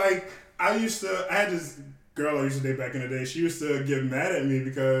 and it's like I had this girl I used to date back in the day. She used to get mad at me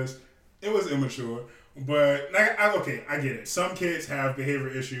because it was immature. But like, I get it. Some kids have behavior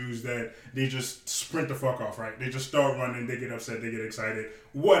issues that they just sprint the fuck off, right? They just start running, they get upset, they get excited,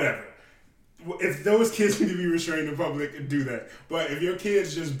 whatever. If those kids need to be restrained in public, do that. But if your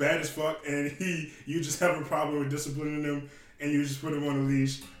kid's just bad as fuck and you just have a problem with disciplining them and you just put him on a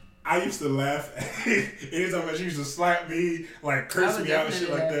leash, I used to laugh at it. Anytime she used to slap me, like curse me out and shit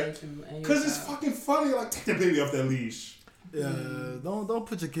like that. Because it's fucking funny. Like, take the baby off that leash. Yeah, don't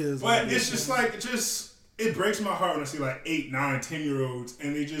put your kids. But it's just like it breaks my heart when I see like 8, 9, 10-year-olds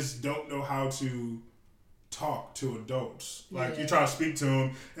and they just don't know how to talk to adults. Like you try to speak to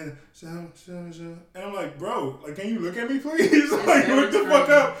them and I'm like, bro, like, can you look at me, please? Like, look the fuck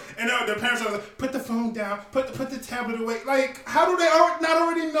up. And the parents are like, put the phone down, put the tablet away. Like, how do they not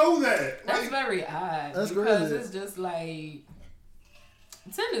already know that? That's like, very odd. That's because crazy. It's just like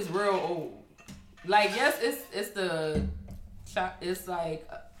 10 is real old. Like, yes, it's like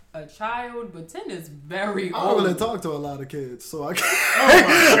a child, but 10 is very I old. don't really talk to a lot of kids, so I can't. Oh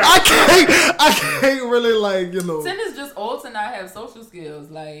my God. I can't really like 10 is just old to not have social skills.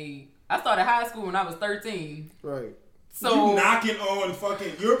 Like, I started high school when I was 13. Right. So you knocking on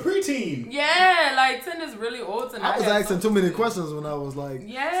fucking, you're a preteen. yeah, like 10 is really old to not I was have asking social too many skills. questions when I was like,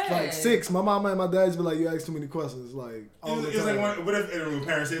 Yeah. like 6. My mom and my dad used to be like, you ask too many questions, like all the It's time. like, what if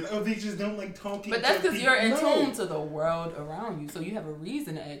parents say, oh, they just don't like talking But that's to because people? you're in No. tune to the world around you, so you have a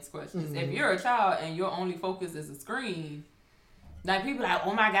reason to ask questions. If you're a child and your only focus is a screen, like people like,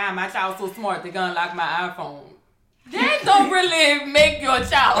 oh my God, my child's so smart, they're gonna unlock my iPhone. That don't really make your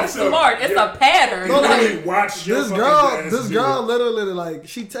child That's a- smart. It's yeah. a pattern. You No, Like, literally watch your this fucking girl, ass this do girl it. literally like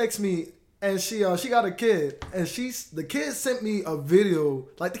she texts me and she got a kid and the kid sent me a video,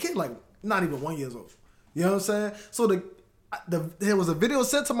 like the kid like not even 1 year old. You know what I'm saying? So there was a video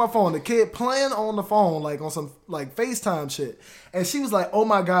sent to my phone, the kid playing on the phone like on some like FaceTime shit, and she was like, "Oh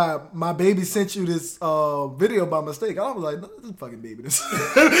my God, my baby sent you this video by mistake." I was like, "No, this is fucking baby." This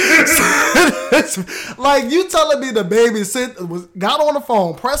like you telling me the baby got on the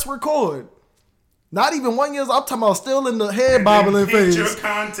phone, press record. Not even 1 year old. I'm talking about still in the head bobbling phase. Your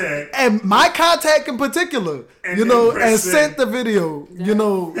contact. And my contact in particular, And you know, then press and sent the video, you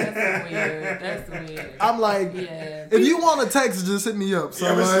know. That's weird. That's weird. I'm like, Yeah. if you want a text, just hit me up.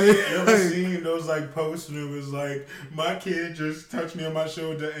 So You like, ever seen those like posts and it was like, my kid just touched me on my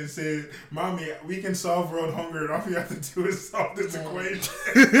shoulder and said, "Mommy, we can solve world hunger and all we have to do is solve this equation."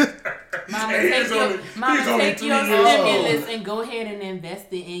 Mama, And take he's your, only mama, take 3 your years old. stimulus and go ahead and invest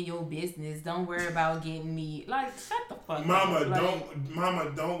it in your business. Don't worry about getting me. Like, shut the fuck Mama, up.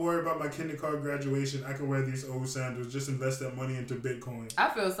 Like, don't worry about my kindergarten graduation. I can wear these old sandals. Just invest that money into Bitcoin. I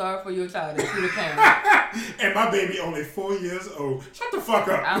feel sorry for your child if you're the parent. And my baby only 4 years old. Shut the fuck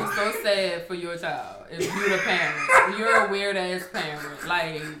up. I'm so sad for your child if you're the parent. You're a weird ass parent.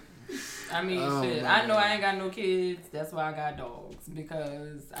 Like, I mean, Oh, shit. man. I know I ain't got no kids. That's why I got dogs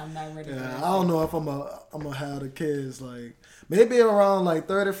because I'm not ready for yeah, that. I don't know if I'm gonna have the kids like maybe around like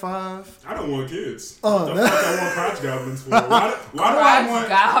 35. I don't want kids. Oh, What the fuck I want crotch goblins for? Why do I Crotch want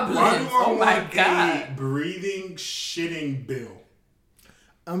goblins. Why do I Oh my want God. a breathing shitting bill?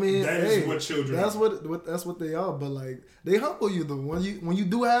 I mean, That is what children That's are. that's what they are. But like, they humble you though. When you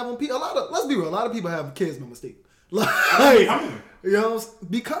do have them, let's be real. A lot of people have kids by mistake. Like, I mean, how many? you know,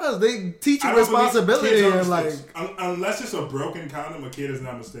 because they teach you I don't believe responsibility kids are and like. mistakes. Unless it's a broken condom, a kid is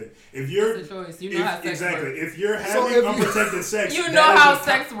not a mistake. If you're It's a choice. You know how sex exactly, works. if you're So having if you- unprotected sex, You that know is how a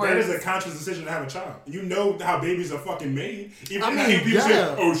sex That is a works. conscious decision to have a child. You know how babies are fucking made. Even I mean, if people say,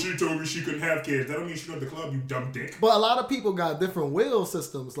 yeah. "Oh, she told me she couldn't have kids," that don't mean she go to the club. You dumb dick. But a lot of people got different will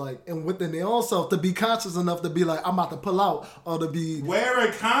systems, like, and within their own self to be conscious enough to be like, I'm about to pull out, or to be. Wear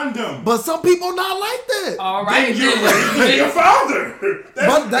a condom. But some people not like that. All right, Then you're then. raising your father.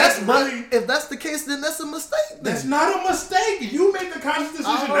 But if that's the case, then that's a mistake. Then. That's not a mistake. You make the conscious decision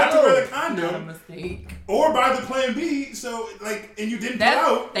I don't not to know. wear the Not a condom mistake. or buy the Plan B. So like, and you didn't pull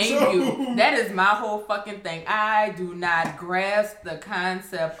out. Thank so. you. That is my whole fucking thing. I do not grasp the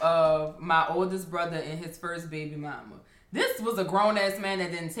concept of my oldest brother and his first baby mama. This was a grown ass man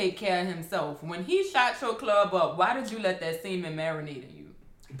that didn't take care of himself. When he shot your club up, why did you let that semen marinate in you?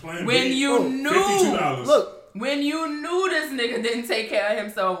 Plan When B, you knew, $52. Look, when you knew this nigga didn't take care of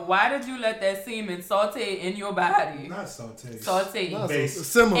himself, why did you let that semen saute in your body? Not saute. Saute. that's Base. a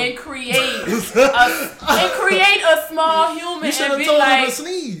simmer. And create a small human You should and have be told him like, to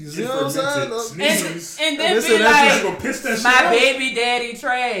sneeze. You know what I'm saying? Fermented sneeze. and then Listen, be that's like, Go piss that shit my out. baby daddy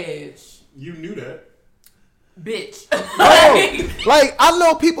trash, You knew that. bitch. No, like I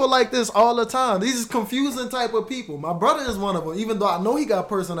know people like this all the time. These is confusing type of people. My brother is one of them. Even though I know he got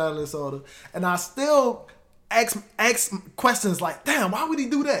personality disorder, and I still ask questions like, "Damn, why would he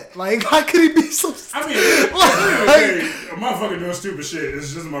do that? Like, how could he be so?" I mean, a motherfucker doing stupid shit.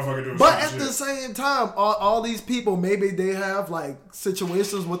 It's just a motherfucker doing But at stupid the shit. same time, all these people, maybe they have like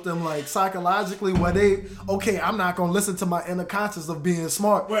situations with them, like psychologically, where they, okay, I'm not gonna listen to my inner conscience of being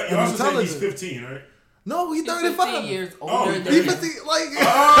smart Wait, you and also said he's intelligent. 15, right? No, he's He's 35. 15 years Oh, older he's than He you. 50, like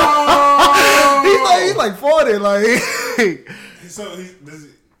Oh! he's like 40. Like So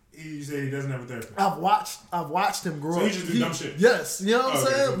you say he doesn't have a therapist. I've watched him grow So he up. just do dumb shit? Yes, you know what I'm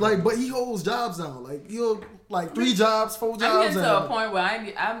Okay, saying? so- Like, but he holds jobs now. Like he'll like 3 jobs, 4 I'm jobs. getting to a and- point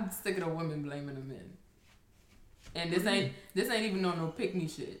where I'm sick of the women blaming the men. And this ain't even no pick me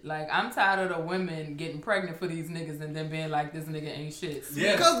shit. Like, I'm tired of the women getting pregnant for these niggas and then being like, this nigga ain't shit.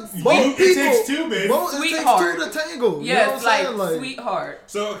 Yeah, because both people, it takes two, baby. It takes two to tangle. Yes, you know what I'm saying? sweetheart.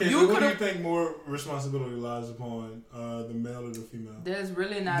 So, okay, so what do you think more responsibility lies upon the male or the female? There's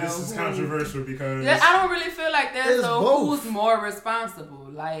really not. This is controversial because I don't really feel like there's both. who's more responsible.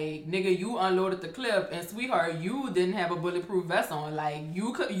 Like, nigga, you unloaded the clip, and sweetheart, you didn't have a bulletproof vest on. Like,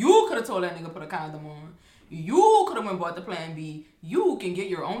 you could have told that nigga put a condom on. You could have went and bought the Plan B. You can get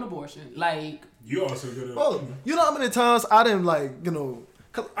your own abortion. Like, you also could have. Well, you know how many times I didn't I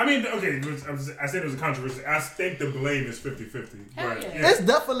mean, okay, I said it was a controversy. I think the blame is 50-50. Right? Yeah. It's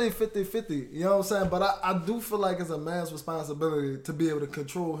definitely 50-50. You know what I'm saying? But I do feel like it's a man's responsibility to be able to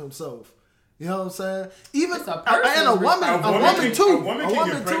control himself. You know what I'm saying? Even It's a and a woman too. A woman can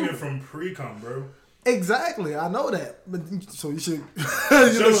get pregnant from pre-cum, bro. Exactly, I know that. But so you should.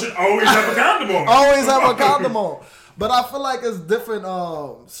 Should always have a condom on. Always have a condom on. But I feel like it's different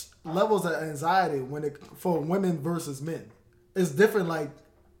levels of anxiety for women versus men. It's different, like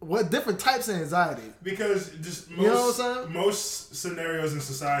what different types of anxiety. Because just you know what I'm saying? Most scenarios in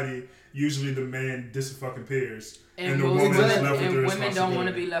society, usually the man disappears. And the women woman is left with the women don't want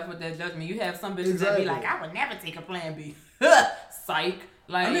to be left with that judgment. You have some bitches that be like, I would never take a Plan B. Psych.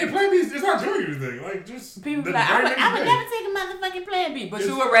 Like, I mean, Plan B is not doing anything. Like, just people be like, I would never take a motherfucking Plan B. But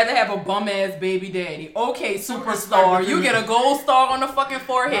you would rather have a bum ass baby daddy. Okay, superstar. You get a gold star on the fucking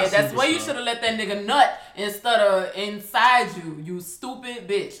forehead. That's why you should have let that nigga nut instead of inside you. You stupid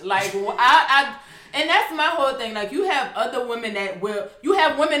bitch. Like, and that's my whole thing. Like, you have women that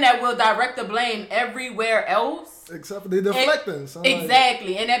will direct the blame everywhere else. Except for they deflecting.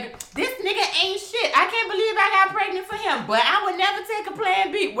 Exactly. And this nigga ain't shit. I can't believe I got pregnant for him, but I would never take a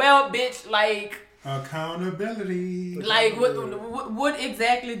Plan B. Well, bitch, like... Accountability. Like, what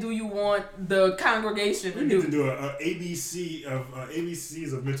exactly do you want the congregation to do? We need to do a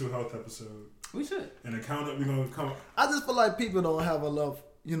ABCs of mental health episode. We should. And we're going to come... I just feel like people don't have enough,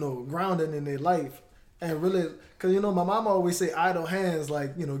 grounding in their life. And really... Because, my mama always say idle hands,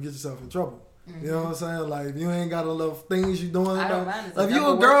 like, get yourself in trouble. Mm-hmm. You know what I'm saying? Like, if you ain't got enough things you doing. If you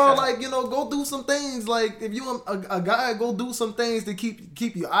a girl, like, go do some things. Like, if you a guy, go do some things to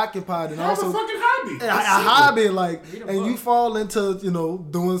keep you occupied. And have also a fucking hobby. A hobby, like, and you fall into,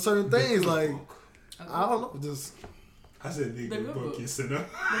 doing certain things. Like, I don't know, just... I said the good book, you sinner.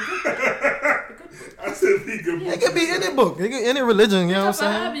 I said the good book. It could be any book. It could be any religion, you know what I'm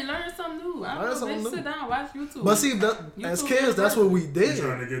saying? Hobby, learn something new. I don't know, bitch, sit down, watch YouTube. But see, as kids, that's what we did. We're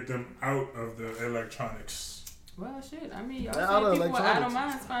trying to get them out of the electronics. Well, shit. I mean, y'all see people with idle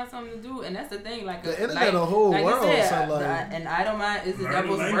minds find something to do, and that's the thing. Like the internet, a whole world. An idle mind is the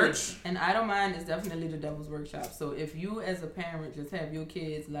devil's work. An idle mind is definitely the devil's workshop. So if you, as a parent, just have your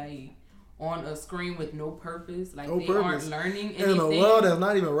kids like on a screen with no purpose, like aren't learning anything. In a world that's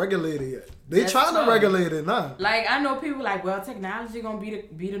not even regulated yet. They trying to regulate it now. Like, I know people like, well, technology gonna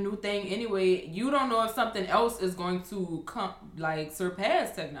be the new thing anyway. You don't know if something else is going to come, like,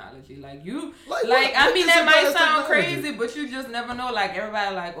 surpass technology. Like, I mean, that might sound crazy, but you just never know. Like,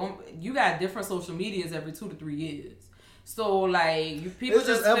 everybody, like, you got different social medias every 2 to 3 years. So, like, people it's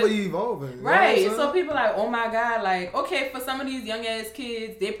just ever evolving. Right. So people like, oh my God, like, okay, for some of these young ass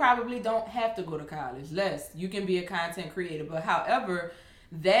kids, they probably don't have to go to college. You can be a content creator. But however,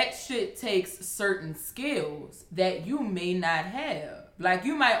 that shit takes certain skills that you may not have. Like,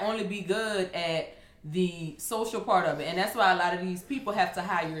 you might only be good at the social part of it, and that's why a lot of these people have to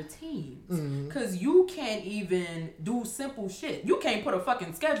hire teams, because you can't even do simple shit. You can't put a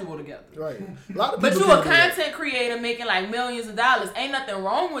fucking schedule together, right? But you a content creator making like millions of dollars. Ain't nothing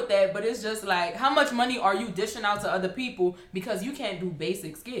wrong with that, but it's just like, how much money are you dishing out to other people because you can't do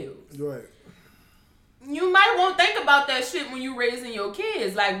basic skills? Right. You might won't think about that shit when you raising your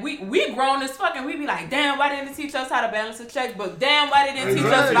kids. Like, we grown as fucking. We be like, damn, why didn't they teach us how to balance a checkbook? Damn, why didn't they teach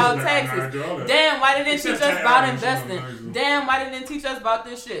us about taxes? Damn, why didn't they teach us about investing? Damn, why didn't they teach us about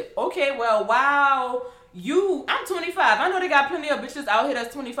this shit? Okay, well, wow. I'm 25. I know they got plenty of bitches out here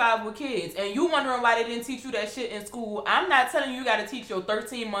that's 25 with kids, and you wondering why they didn't teach you that shit in school. I'm not telling you got to teach your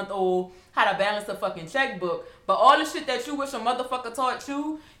 13-month-old how to balance a fucking checkbook, but all the shit that you wish a motherfucker taught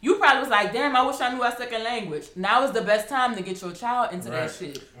you probably was like, damn, I wish I knew our second language. Now is the best time to get your child into that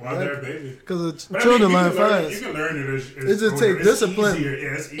shit. While they're a baby. Because children learn fast. You can learn it as it just takes discipline.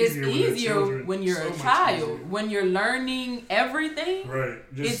 It's easier when you're a child. When you're learning everything.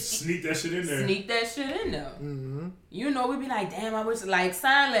 Right. Just sneak that shit in there. Mm-hmm. You know, we be like, damn, I wish, like,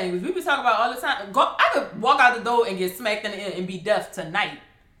 sign language. We be talking about all the time. I could walk out the door and get smacked in the ear and be deaf tonight.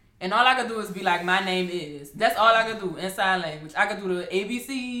 And all I could do is be like, my name is. That's all I could do in sign language. I could do the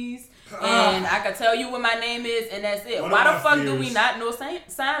ABCs. And I can tell you what my name is, and that's it. Why the fuck do we not know sign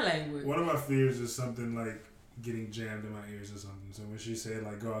language? One of my fears is something like getting jammed in my ears or something. So when she said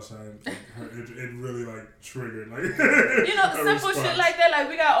like go outside, it really like triggered like you know, simple response. shit like that. Like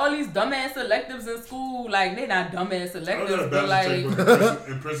we got all these dumbass electives in school. Like they not dumbass electives, but like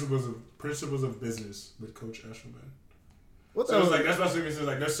and principles of business with Coach Eshelman. What So it's like that's what I was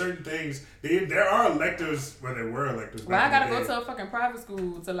like. There's certain things. There are electives where there were electives. Well, I gotta go to a fucking private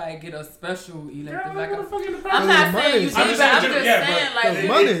school to like get a special elective. Like I'm not saying you should, I'm but I'm just saying like,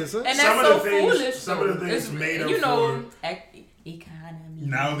 money, son. and that's so foolish. Some of the things made up you know, for economy,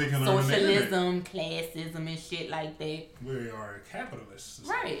 now they can learn socialism, classism, and shit like that. We are capitalists,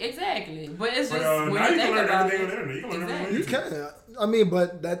 right? Exactly. But it's just when now you think can learn about everything it. on the internet. You can learn everything on You YouTube. can. I mean,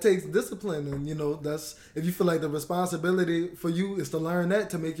 but that takes discipline, and you know that's if you feel like the responsibility for you is to learn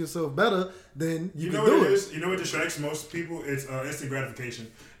that to make yourself better, then you can know do what it it. is? You know what distracts most people? It's instant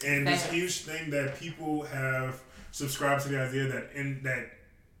gratification, and this Facts. huge thing that people have subscribed to the idea that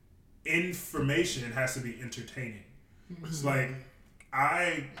information has to be entertaining. It's like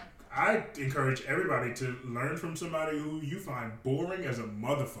I encourage everybody to learn from somebody who you find boring as a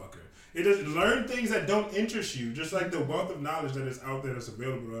motherfucker. It is learn things that don't interest you. Just like the wealth of knowledge that is out there that's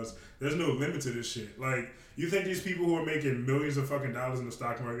available to us. There's no limit to this shit. Like you think these people who are making millions of fucking dollars in the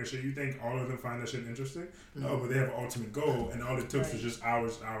stock market shit, you think all of them find that shit interesting? No, but they have an ultimate goal, and all it took was just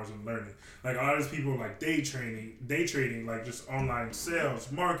hours of learning. Like a lot of these people like day trading, like just online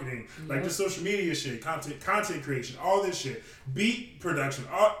sales, marketing, like just social media shit, content creation, all this shit, beat production,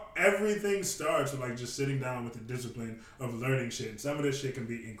 everything starts with like just sitting down with the discipline of learning shit. And some of this shit can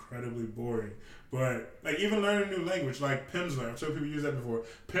be incredibly boring. But like even learning a new language, like Pimsleur, I'm sure people use that before.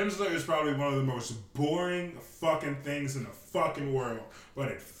 Pimsleur is probably one of the most boring fucking things in the fucking world, but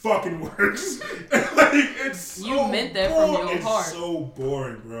it fucking works. Like it's so You meant that boring. from your heart. It's so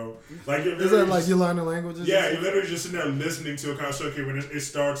boring, bro. Like you're Is that like you learning languages? yeah, you're literally just sitting there listening to a conversation. When it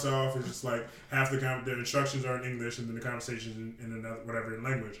starts off, it's just like half the instructions are in English, and then the conversation's in another whatever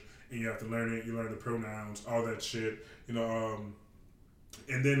language, and you have to learn it. You learn the pronouns, all that shit, you know.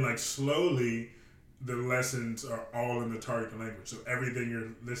 And then like slowly, the lessons are all in the target language. So everything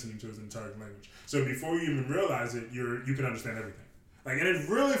you're listening to is in the target language. So before you even realize it, you can understand everything. Like, and it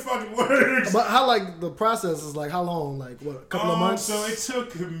really fucking works. But how like the process is like how long? Like what? A couple of months? So it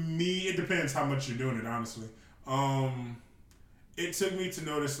took me. It depends how much you're doing it, honestly. It took me to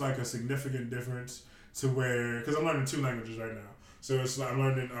notice like a significant difference to where because I'm learning 2 languages right now. So it's like I'm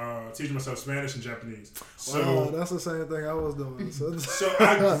learning, teaching myself Spanish and Japanese. So that's the same thing I was doing. So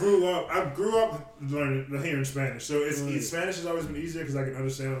I grew up hearing Spanish. So Spanish has always been easier because I can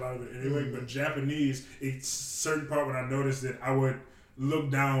understand a lot of it anyway. But Japanese, it's certain part when I noticed that I would look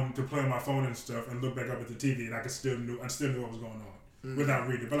down to play on my phone and stuff, and look back up at the TV, and I still knew what was going on without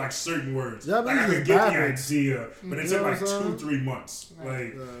reading. But like certain words, Japanese like I could is get backwards. the idea, but it took like what I'm saying? 2-3 months.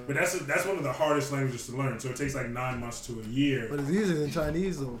 Like, but that's one of the hardest languages to learn. So it takes like 9 months to a year. But it's easier than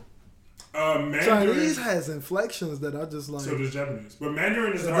Chinese though. Mandarin, Chinese has inflections that I just like. so does Japanese, but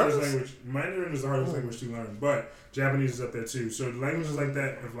Mandarin is the hardest language. Mandarin is the hardest language to learn, but Japanese is up there too. So languages like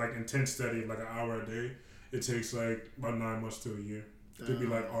that, of like intense study, of like an hour a day, it takes like about 9 months to a year to be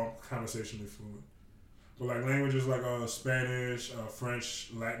like all conversationally fluent. But like languages like Spanish, French,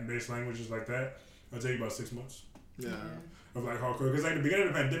 Latin-based languages like that, it'll take about 6 months. Yeah. Of like hardcore, because like the beginning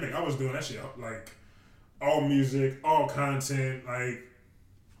of the pandemic, I was doing that shit like all music, all content, like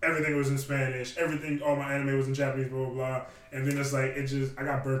everything was in Spanish, all my anime was in Japanese, blah blah blah, and then it's like I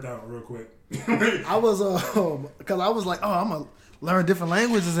got burnt out real quick. I was because I was like, oh, I'm gonna learn different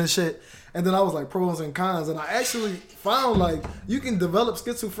languages and shit, and then I was like pros and cons, and I actually found like you can develop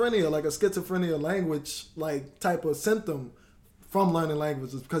schizophrenia, like a schizophrenia language like type of symptom from learning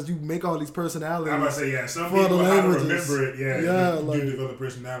languages because you make all these personalities. I'm about to say some for people the how to languages. remember it. Yeah, you like, do develop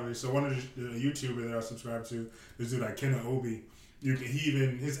personality. So one of the YouTuber that I subscribe to, this dude like Kenna Obi.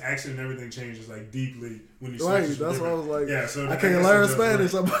 His accent and everything changes like deeply when you right. switch. That's why I was like, yeah. So I can't learn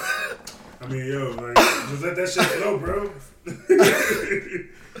Spanish. I mean, yo, like, just let that shit flow, bro.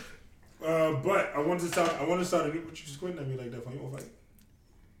 But I wanted to start a new. What you squinting at me like that for? You want to fight?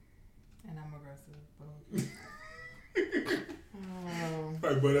 And I'm aggressive, but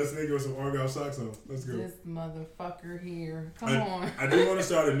Right, but that's nigga with some Argyle socks on. Let's go. this motherfucker here. Come on. I do want to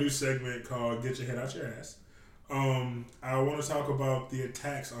start a new segment called "Get Your Head Out Your Ass." I want to talk about the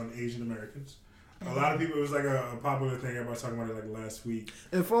attacks on Asian Americans. A lot of people, it was like a popular thing. Everybody was talking about it like last week.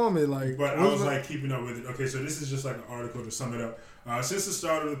 Inform me, like. But I was like keeping up with it. Okay, so this is just like an article to sum it up. Since the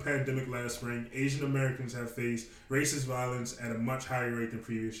start of the pandemic last spring, Asian Americans have faced racist violence at a much higher rate than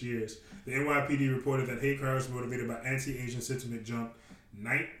previous years. The NYPD reported that hate crimes motivated by anti-Asian sentiment jumped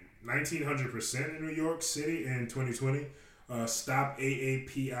 1,900% in New York City in 2020. Stop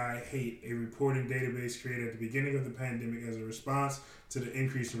AAPI Hate, a reporting database created at the beginning of the pandemic as a response to the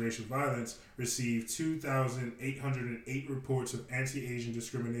increase in racial violence, received 2,808 reports of anti-Asian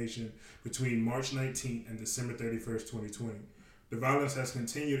discrimination between March 19th and December 31st, 2020. The violence has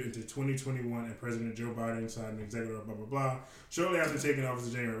continued into 2021, and President Joe Biden signed an executive blah, blah, blah. Shortly after taking office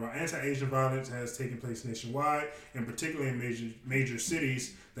in January, while anti-Asian violence has taken place nationwide, and particularly in major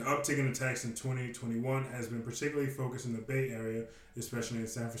cities, the uptick in attacks in 2021 has been particularly focused in the Bay Area, especially in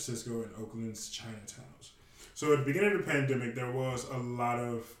San Francisco and Oakland's Chinatowns. So at the beginning of the pandemic, there was a lot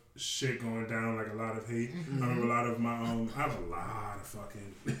of shit going down, like a lot of hate. I remember a lot of my I have a lot of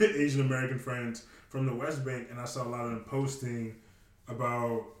fucking Asian American friends from the West Bank, and I saw a lot of them posting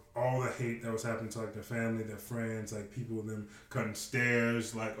about all the hate that was happening to like their family, their friends, like people them cutting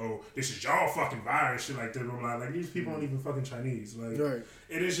stairs, like, oh, this is y'all fucking virus, shit like that. Like these people aren't even fucking Chinese. Like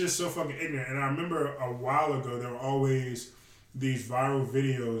it is just so fucking ignorant. And I remember a while ago there were always these viral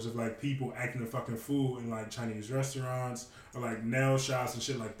videos of like people acting a fucking fool in like Chinese restaurants or like nail shops and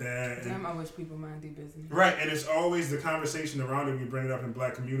shit like that. Damn, I wish people mind their business. Right, and it's always the conversation around it. We bring it up in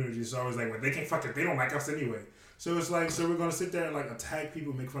black communities. It's always like, well, they can't fuck it. They don't like us anyway. So it's like, so we're gonna sit there and like attack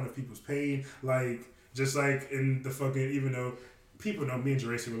people, make fun of people's pain, like just like in the fucking, even though people know me and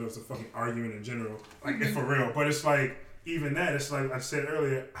Jeracy were a fucking arguing in general, like if for real. But it's like even that, it's like I said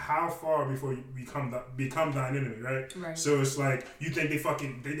earlier, how far before you become thine enemy, right? Right. So it's like you think they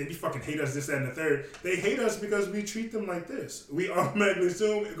fucking hate us, this, that, and the third. They hate us because we treat them like this. We automatically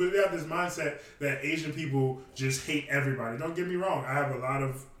assume, because we have this mindset that Asian people just hate everybody. Don't get me wrong. I have a lot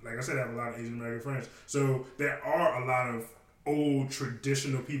of, like I said, I have a lot of Asian American friends. So there are a lot of old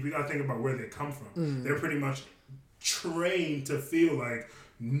traditional people. You gotta think about where they come from. They're pretty much trained to feel like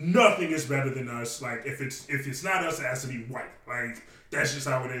nothing is better than us. Like if it's not us, it has to be white. Like that's just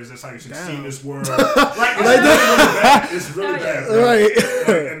how it is. That's how you succeed in this world. Right? It's really bad. Right?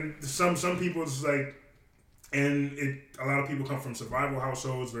 And some people it's like, and a lot of people come from survival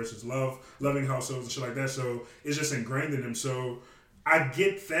households versus loving households and shit like that. So it's just ingrained in them. So I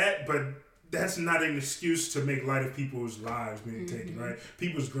get that, but that's not an excuse to make light of people's lives being taken. Right?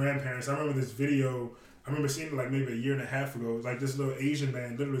 People's grandparents. I remember this video. I remember seeing it like maybe a year and a half ago. It was like this little Asian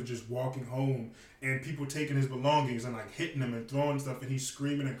man literally just walking home and people taking his belongings and like hitting him and throwing stuff, and he's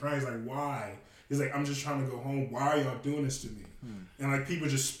screaming and crying. He's like, why? He's like, I'm just trying to go home. Why are y'all doing this to me? And like people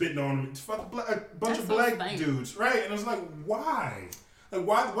just spitting on him. It's a bunch of black dudes, right? And it's like, why? Like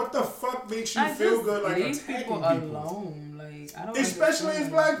why? What the fuck makes you feel good like attacking people alone? Like I don't. Especially as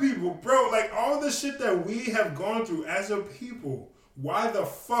black people, bro. Like all the shit that we have gone through as a people. Why the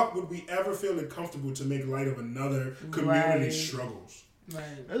fuck would we ever feel comfortable to make light of another community's struggles?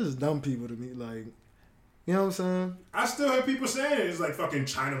 Right. That's just dumb people to me. Like, you know what I'm saying? I still hear people saying it's like fucking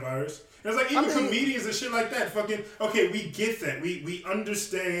China virus. And it's like even comedians and shit like that. Fucking okay, we get that. We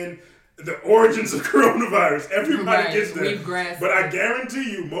understand the origins of coronavirus. Everybody gets that. But I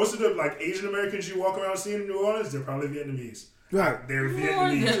guarantee you, most of the like Asian Americans you walk around seeing in New Orleans, they're probably Vietnamese. Right. They're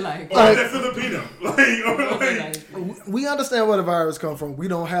Vietnamese. Or they're Filipino. We understand where the virus come from. We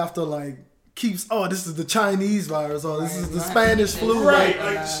don't have to like keep, this is the Chinese virus or this is the Spanish flu. Right.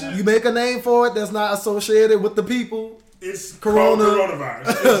 Like, you make a name for it that's not associated with the people. It's coronavirus.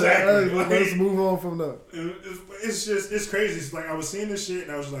 Exactly. Let's move on from that. It's crazy. It's like I was seeing this shit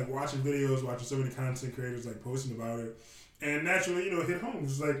and I was like watching videos, watching so many content creators like posting about it. And naturally, it hit home.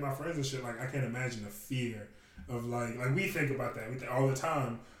 It's like my friends and shit, like I can't imagine the fear of like we think about that all the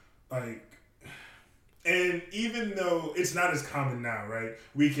time, like, and even though it's not as common now, right?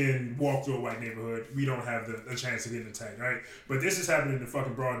 We can walk through a white neighborhood, we don't have the chance of getting attacked, right? But this is happening in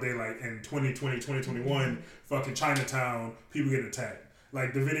fucking broad daylight in 2020, 2021, fucking Chinatown, people get attacked.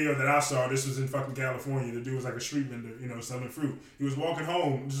 Like the video that I saw, this was in fucking California. The dude was like a street vendor, selling fruit. He was walking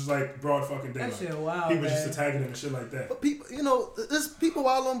home, just like broad fucking daylight. That shit wild. People just attacking him and shit like that. But people, there's people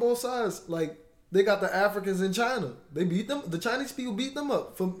wild on both sides. Like, they got the Africans in China. They beat them. The Chinese people beat them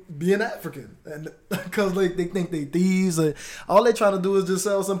up for being African, and because they think they thieves. And all they trying to do is just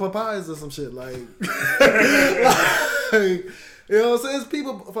sell some papayas or some shit. Like, you know what I'm saying? It's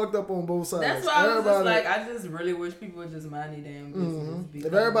people fucked up on both sides. That's why I was just like, I just really wish people would just mind their damn business.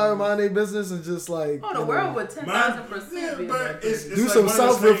 If everybody mind their business and just like, the world would 10,000% be but it's do like some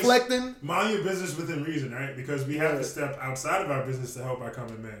self-reflecting. Mind your business within reason, right? Because we have to step outside of our business to help our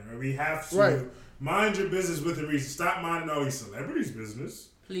common man, right? We have to mind your business within reason. Stop minding all these celebrities' business.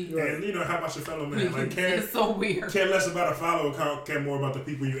 Please. And how about your fellow man? Please. Like, care It's so weird. less about a follow account, care more about the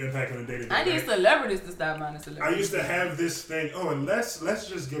people you impact on a day-to-day. I need celebrities to stop minding I celebrities. used to have this thing. Oh, and let's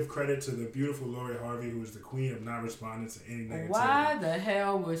just give credit to the beautiful Lori Harvey, who is the queen of not responding to any negativity. Why the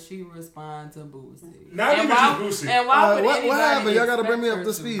hell would she respond to Boosie? Not even just Boosie. And why would what happened? Y'all gotta bring me up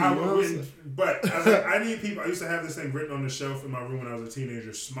to to? speed. I wouldn't, but I was like, I need people. I used to have this thing written on the shelf in my room when I was a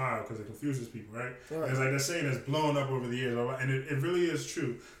teenager. Smile, because it confuses people, right? And it's like that saying that's blown up over the years, and it really is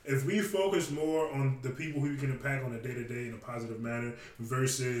true. If we focus more on the people who we can impact on a day-to-day in a positive manner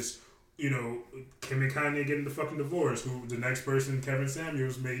versus, Kim and Kanye getting the fucking divorce, who the next person, Kevin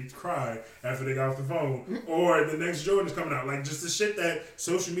Samuels, made cry after they got off the phone, or the next Jordan's coming out. Like, just the shit that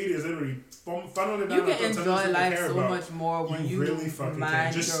social media is literally funneling down. You can enjoy life so much more when you really fucking mind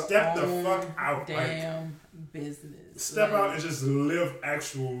can. Just your step the own fuck out. damn business. Step out and just live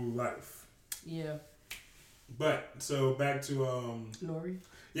actual life. Yeah. But, so back to, Lori?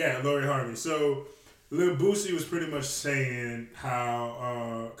 Yeah, Lori Harvey. So, Lil Boosie was pretty much saying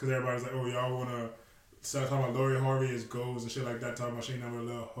how, because everybody's like, oh, y'all want to start talking about Lori Harvey as goals and shit like that, talking about she ain't never a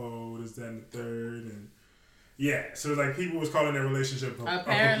little hoe, this, that, and the third, and yeah. So, like, people was calling their relationship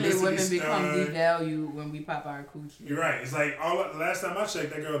apparently women stunt. become devalued when we pop our coochie. You're right. It's like, last time I checked,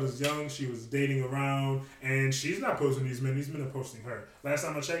 that girl was young, she was dating around, and she's not posting these men are posting her. Last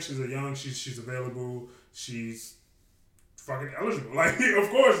time I checked, she's she's available, she's fucking eligible. Like, of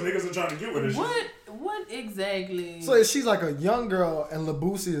course, niggas are trying to get with her. What exactly? So she's like a young girl, and Lil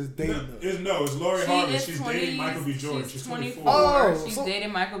Boosie is dating her. It's Lori Harvey. She's dating Michael B. Jordan. She's 24. Oh, she's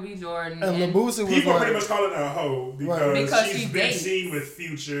dating Michael B. Jordan. And Lil Boosie was people like, pretty much calling her a hoe because she's been dates. seen with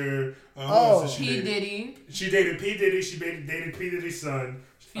Future. P. Diddy. She dated P. Diddy. She dated P. Diddy's son.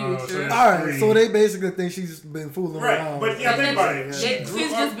 Future. Alright, so they basically think she's been fooling around. But yeah, think about it.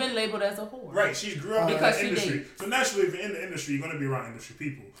 She's just been labeled as a whore. Right, she's grew up because in the industry. dates. So naturally, if you're in the industry, you're going to be around industry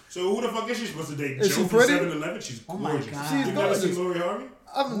people. So who the fuck is she supposed to date? Is Joe she from pretty? 7-Eleven? She's gorgeous. Oh my God. She's You've never gorgeous. seen Lori Harvey?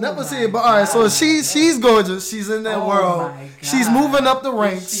 I've never seen it, but alright, so she's gorgeous. She's in that world. She's moving up the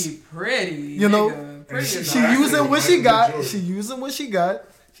ranks. She pretty. You know, Pretty she using what she got. She using what she got.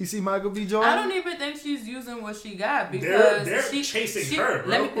 She see Michael B. Jordan. I don't even think she's using what she got because they're chasing her.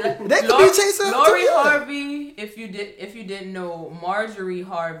 Bro. They could be chasing her Lori too, yeah. Harvey, if you didn't know, Marjorie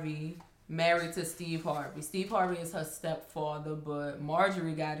Harvey married to Steve Harvey. Steve Harvey is her stepfather, but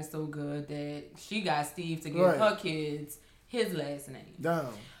Marjorie got it so good that she got Steve to give her kids his last name. Damn.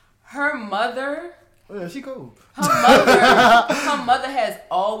 Her mother. Oh, yeah, she cool. Her mother has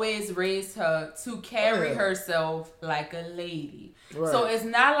always raised her to carry herself like a lady. Right. So it's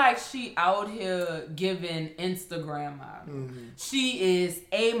not like she out here giving Instagram model. Mm-hmm. She is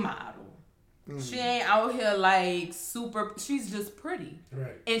a model. Mm-hmm. She ain't out here like super. She's just pretty,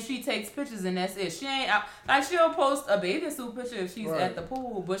 right? And she takes pictures, and that's it. She ain't out like she'll post a bathing suit picture if she's at the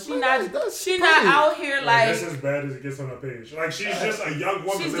pool, but she not out here like. That's as bad as it gets on her page. Like she's just a young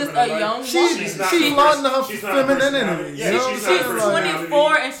woman. She's just a young woman. She's flaunting her femininity. Yeah, she's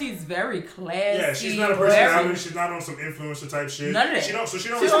 24 and she's very classy. Yeah, she's not a personality. She's not on some influencer type shit. None of that. She don't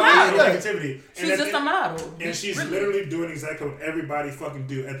respond to negativity. She's just a model. And she's literally doing exactly what everybody fucking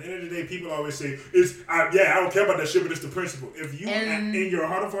do. At the end of the day, people always say, I don't care about that shit, but it's the principle. If you in your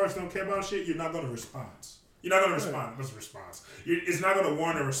heart of hearts don't care about shit, you're not going to respond. You're not going to respond. What's a response? It's not going to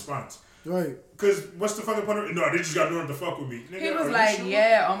warrant a response. Right. Because what's the fucking point of it? No, they just got no to fuck with me. Nigga, he was like, sure?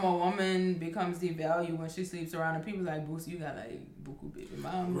 A woman becomes devalued when she sleeps around. And people like, Boosie, you got like buku baby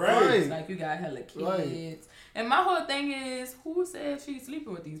mama. Right. Like, you got hella kids. Right. And my whole thing is, who said she's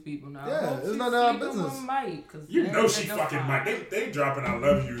sleeping with these people now? Yeah, it's none of our business. With Mike, you know she fucking Mike. They dropping I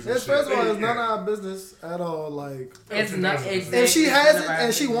love yous and shit. First of all, it's none of our business at all. Like, it's not. Exactly if she has it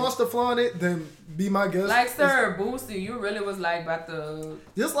and she wants to flaunt it, then be my guest. Like, sir, Boosie, you really was like about to...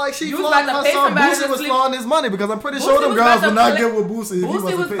 Just like she flaunted her son, Boosie was flaunting his money because I'm pretty sure them girls would not get with Boosie if he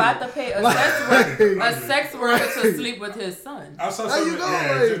wasn't was about to pay a sex worker to sleep with his son. I saw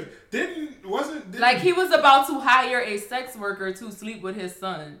something. Like he was about to hire a sex worker to sleep with his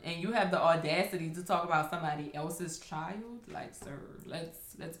son, and you have the audacity to talk about somebody else's child? Like, sir,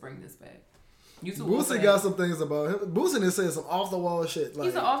 let's bring this back. You too. Boosie got some things about him. Boosie is saying some off the wall shit. Like,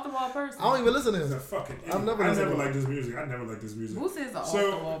 he's an off the wall person. I don't even listen to him. I never liked this music. Boosie is an off the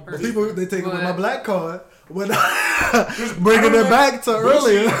wall person. People they take away my black card when bringing it back to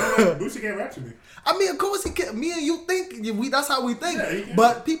earlier. Boosie can't rap to me. I mean, of course he can. Me and you think that's how we think. Yeah,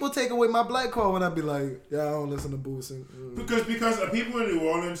 but people take away my black card when I be like, I don't listen to Boosie. Because people in New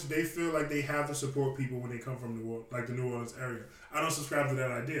Orleans, they feel like they have to support people when they come from the New Orleans area. I don't subscribe to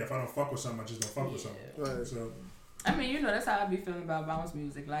that idea. If I don't fuck with something, I just don't fuck with something. Right. So I mean, you know, that's how I be feeling about bounce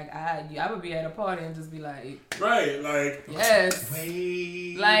music. Like, I would be at a party and just be like, right, like, yes.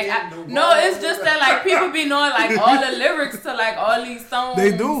 Wait, like, no, it's just that, like, people be knowing, like, all the lyrics to, like, all these songs.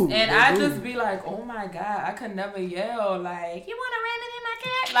 They do. And I just be like, oh my God, I could never yell, like, you want to ram it in my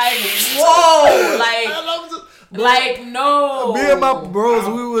cat? Like, whoa. Like, no. Me and my bros,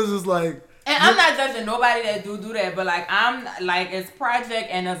 we was just like. And I'm not judging nobody that do that, but like I'm like as project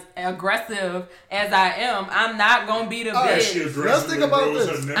and as aggressive as I am, I'm not gonna be the bitch. Let's think about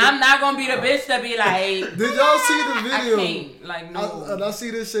this. I'm not gonna be the bitch to be like. Did y'all see the video? I can't. Like no. And I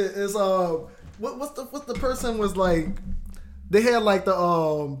see this shit. It's what's the person was like? They had like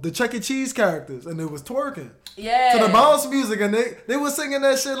the Chuck E. Cheese characters, and it was twerking. Yeah. To the bounce music, and they were singing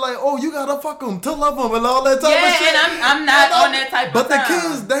that shit like, "Oh, you gotta fuck them to love them," and all that type of shit. Yeah, and I'm not on that type but of time. But the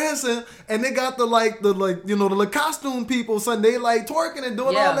kids dancing, and they got the the costume people, son. They like twerking and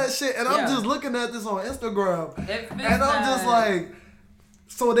doing all that shit, and I'm just looking at this on Instagram, and I'm just like.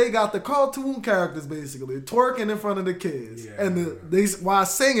 So they got the cartoon characters basically twerking in front of the kids, and they while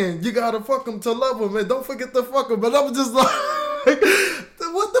singing, you gotta fuck them to love them, and don't forget to fuck them. But I'm just like,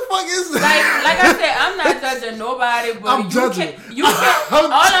 what the fuck is that? Like I said, I'm not judging nobody, but I'm judging. All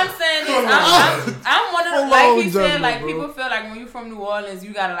I'm saying is I'm one of the, like he said, like people feel like when you from New Orleans,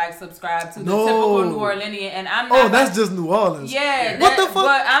 you gotta like subscribe to the typical New Orleanian, and I'm not. Oh, that's just New Orleans. Yeah, what the fuck?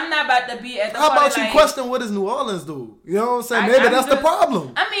 But I'm not about to be at the. How about you like, question what does New Orleans do? You know what I'm saying? Maybe that's the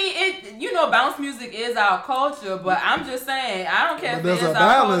problem. I mean, bounce music is our culture, but I'm just saying, I don't care if it is our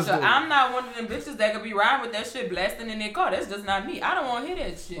culture. Though. I'm not one of them bitches that could be riding with that shit blasting in their car. That's just not me. I don't want to hear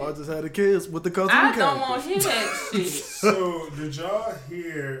that shit. I just had the kids with the cartoon I don't want to hear that shit. So, did y'all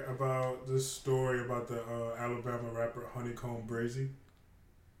hear about this story about the Alabama rapper Honeycomb Brazy?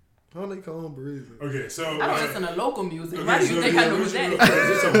 Honeycomb Brazy. Okay, so I don't listen to local music. Why do you think I know that?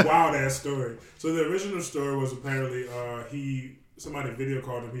 It's a wild ass story. So the original story was apparently somebody video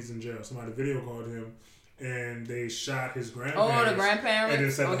called him. He's in jail. Somebody video called him, and they shot his grandparents. Oh, the grandparents, and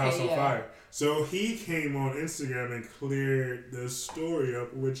then set the house on fire. So he came on Instagram and cleared the story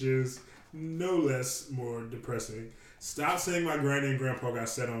up, which is no less more depressing. Stop saying my granny and grandpa got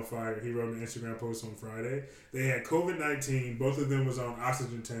set on fire. He wrote an Instagram post on Friday. They had COVID-19. Both of them was on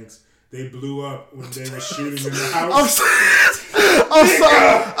oxygen tanks. They blew up when they were shooting in the house.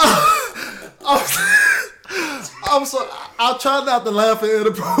 I'm sorry. I'll try not to laugh at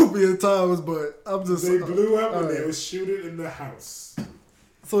inappropriate times, but I'm just. They blew up when they were shooting in the house.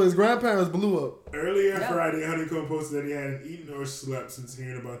 So his grandparents blew up. Earlier Friday, Honeycomb posted that he hadn't eaten or slept since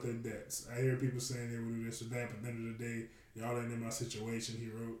hearing about their deaths. I hear people saying they would do this or that, but at the end of the day, y'all ain't in my situation, he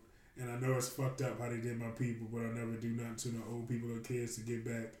wrote. And I know it's fucked up how they did my people, but I'll never do nothing to no old people or kids to get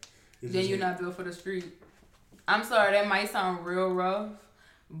back. Then you're not built for the street. I'm sorry, that might sound real rough,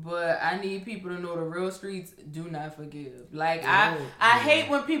 but I need people to know the real streets do not forgive. Like, I hate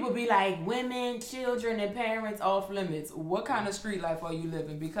when people be like, women, children, and parents off limits. What kind of street life are you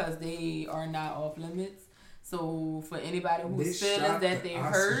living? Because they are not off limits. So, for anybody who's feeling that they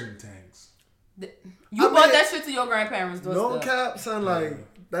hurt, you bought that shit to your grandparents' doorstep. No cap, son, like,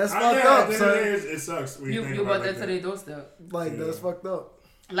 that's fucked up, son. It sucks. You bought that to their doorstep. Like, that's fucked up.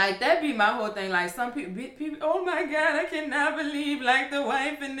 Like, that be my whole thing. Like, some people, oh my God, I cannot believe, like, the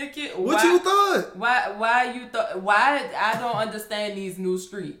wife and the kid. What you thought? Why you thought? Why? I don't understand these new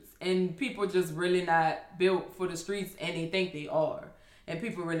streets. And people just really not built for the streets, and they think they are. And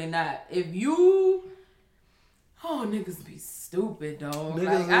people really not. Niggas be stupid, dog.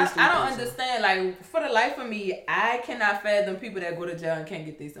 Like, I don't understand. Like, for the life of me, I cannot fathom people that go to jail and can't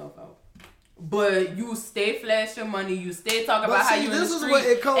get themselves out. But you stay flash your money, you stay talk about how you in the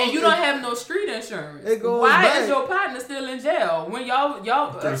street, and you don't have no street insurance. Why is your partner still in jail when y'all?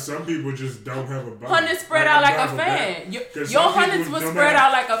 Because some people just don't have a bond. Hundreds spread out like a fan. Your hundreds was spread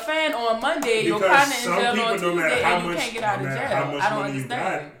out like a fan on Monday. Your partner in jail on Tuesday, and you can't get out of jail. I don't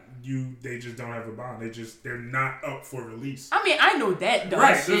understand. They just don't have a bond. They're not up for release. I mean, I know that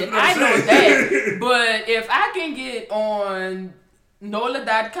dumb shit. I know that. But if I can get on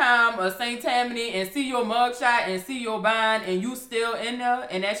NOLA.com or St. Tammany and see your mugshot and see your bond and you still in there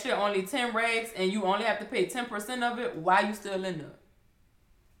and that shit only 10 rags and you only have to pay 10% of it, why you still in there?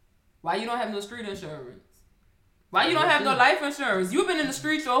 Why you don't have no street insurance? Why you don't have no life insurance? You've been in the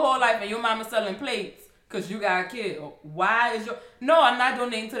streets your whole life and your mama selling plates because you got killed. Why is No, I'm not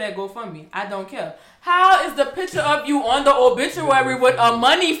donating to that GoFundMe. I don't care. How is the picture of you on the obituary with a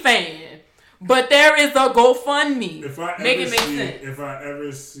money fan? But there is a GoFundMe. If I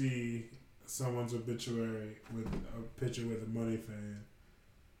ever see someone's obituary with a picture with a money fan,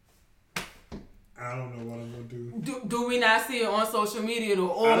 I don't know what I'm gonna do. Do we not see it on social media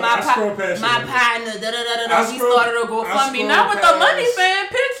though? Oh, I scroll past my it. partner, he scroll- started a GoFundMe. Not with the money fan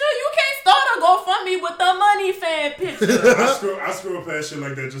picture. You can't start a GoFundMe with the money fan picture. I scroll past shit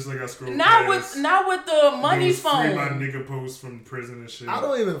like that just like I scroll not past. Not with the money those phone. Free my nigga posts from prison and shit. I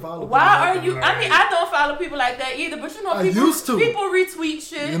don't even follow. Why are you? I mean, I don't follow people like that either. But you know, people retweet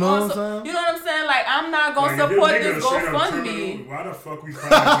shit. You know what I'm saying? You know what I'm saying? Like, I'm not gonna Like, support this GoFundMe. Why the fuck we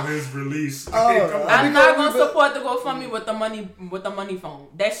fighting for his release? I'm not gonna support the GoFundMe with the money phone.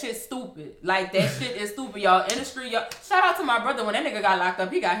 That shit's stupid. Like, that shit is stupid, y'all. In the street, y'all. Shout out to my brother. When that nigga got locked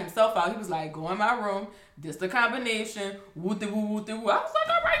up, he got himself out. He was like, go in my room. This the combination. Woo-de woo, woo-de woo. I was like,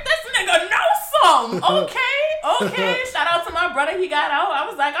 all right, this nigga knows something. Okay. Shout out to my brother. He got out. I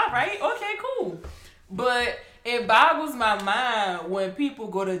was like, all right, okay, cool. But it boggles my mind when people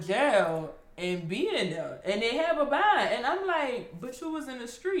go to jail and be in there and they have a bond, and I'm like, but you was in the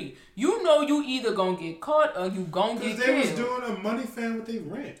street. You know, you either gonna get caught or you gonna get killed. They was doing a money fan with their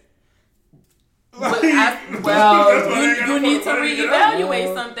rent. But you need to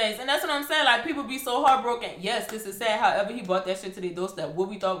reevaluate some things, and that's what I'm saying. Like, people be so heartbroken. Yes, this is sad. However, he bought that shit to their doorstep. What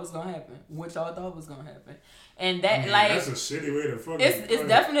we thought was gonna happen, what y'all thought was gonna happen, and that that's a shitty way to fuck. It's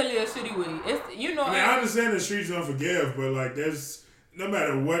definitely a shitty way. It's I understand the streets don't forgive, but like there's. No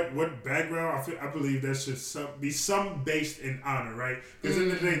matter what background, I believe that should be some based in honor, right? Because in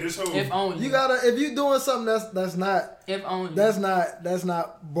the day, this whole if you doing something that's not that's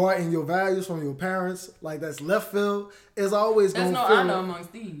not brought in your values from your parents, like that's left field, it's always there's gonna no honor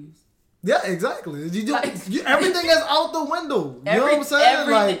amongst thieves. Yeah, exactly. Everything is out the window. You know what I'm saying?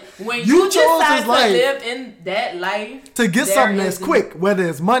 Like, when you decide to live in that life, to get something that's quick, whether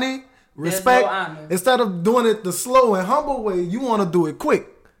it's money. Respect. No, instead of doing it the slow and humble way, you want to do it quick.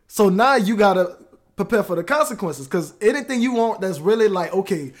 So now you gotta prepare for the consequences. Because anything you want that's really like,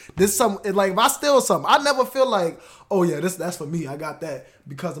 okay, this something. Like if I steal something, I never feel like, oh yeah, that's for me. I got that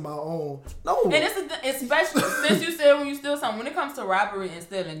because of my own. No. And especially since you said when you steal something, when it comes to robbery and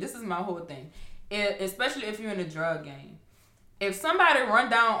stealing, this is my whole thing. Especially if you're in a drug game, if somebody run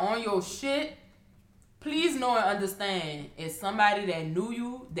down on your shit. Please know and understand, it's somebody that knew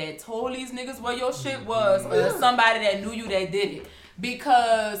you that told these niggas where your shit was, or somebody that knew you that did it.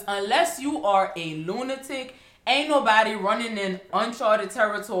 Because unless you are a lunatic, ain't nobody running in uncharted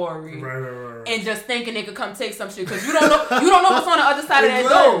territory and just thinking they could come take some shit. Because you don't know what's on the other side of that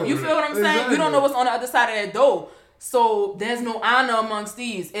door. You feel what I'm saying? Exactly. You don't know what's on the other side of that door. So there's no honor amongst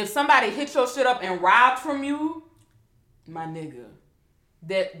these. If somebody hit your shit up and robbed from you, my nigga.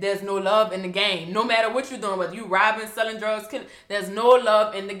 There's no love in the game. No matter what you're doing, whether you robbing, selling drugs, there's no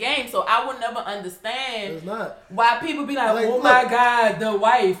love in the game. So I will never understand why people be like, oh my God, the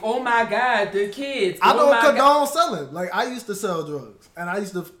wife. Oh my God, the kids. I don't condone selling. Like I used to sell drugs, and I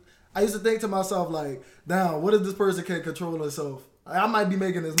used to think to myself like, damn, what if this person can't control herself? I might be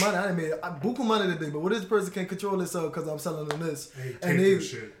making this money. I ain't made buku money today, but what if this person can't control himself because I'm selling them this? And they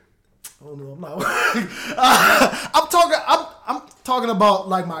shit. Oh no, I'm not. I'm talking about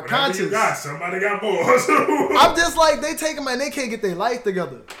like my conscience. You got somebody got more. I'm just like they take them and they can't get their life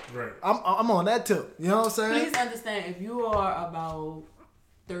together. Right. I'm on that tip. You know what I'm saying? Please understand, if you are about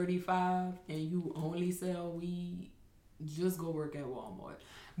 35 and you only sell weed, just go work at Walmart.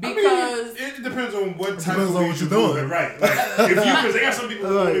 Because it depends on what type of weed you're doing, right? Like, because they got some people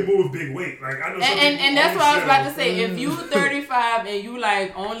who only move big weight. Like I know some people and that's what I was about to say. If you 35 and you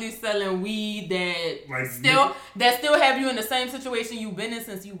like only selling weed that still have you in the same situation you've been in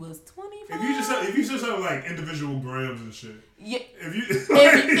since you was 25. If you just sell like individual grams and shit. Yeah.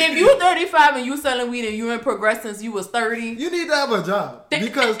 If you 35 and you selling weed and you in progress since you was 30, you need to have a job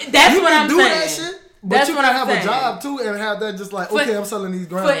because that's you what can I'm do saying. That shit. But you can have a job too and have that just like, okay, I'm selling these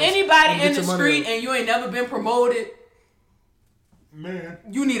grams. For anybody in the street and you ain't never been promoted, man,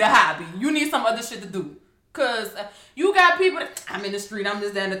 you need a hobby. You need some other shit to do. Cause you got people I'm in the street, I'm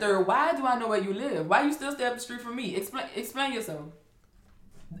this, that, and the third. Why do I know where you live? Why you still stay up the street from me? Explain yourself.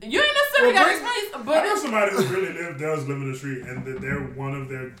 You ain't necessarily got to explain yourself. But I know somebody who really does live in the street and they're one of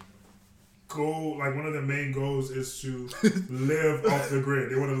their one of their main goals is to live off the grid.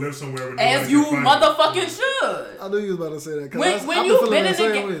 They want to live somewhere where as you motherfucking should. I knew you was about to say that.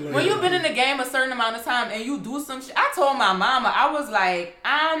 When you've been in the game a certain amount of time and you do some shit, I told my mama, I was like,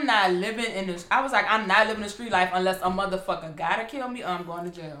 I'm not living the street life unless a motherfucker gotta kill me or I'm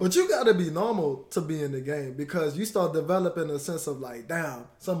going to jail. But you gotta be normal to be in the game because you start developing a sense of like, damn,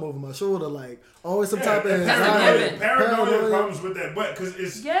 something over my shoulder, like always some type of anxiety. Paranoia problems with that, but because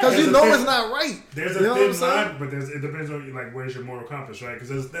you know it's not right. There's a thin line, but it depends on like where's your moral compass, right? Because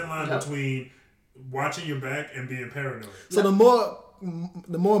there's a thin line between watching your back and being paranoid. So the more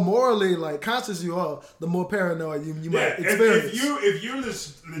the more morally like conscious you are, the more paranoid you might experience. If you're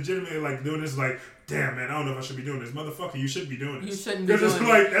legitimately like doing this, like, damn man, I don't know if I should be doing this, motherfucker. You shouldn't be doing this. You shouldn't be doing it's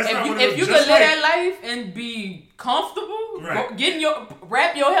like that's not if you could live that life and be comfortable,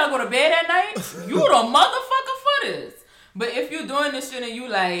 wrap your hair, go to bed at night, you the motherfucker for this. But if you're doing this shit and you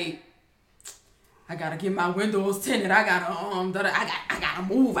like, I gotta get my windows tinted, I gotta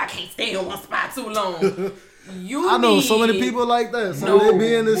move, I can't stay in one spot too long. I know so many people like that. So they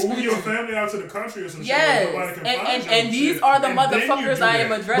be in this. Move your family out to the country or some yes. shit. Nobody can find you and these are the motherfuckers I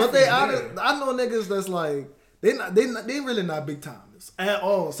am addressing. But I know niggas that's like they really not big timers at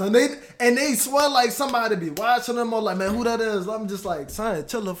all. So they swear like somebody be watching them or like, man, who that is? I'm just like, son,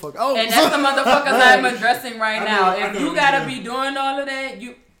 chill the fuck out. And that's the motherfuckers I'm addressing right now. If you gotta be doing all of that,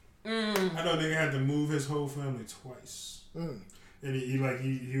 you. I know a nigga had to move his whole family twice. And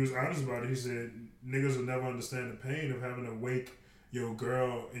he was honest about it. He said niggas will never understand the pain of having to wake your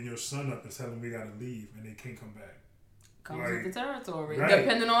girl and your son up and tell them we gotta leave and they can't come back. Comes with the territory. Right.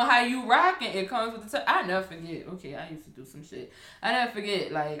 Depending on how you rockin', it comes with the territory. I never forget. Okay, I used to do some shit. I never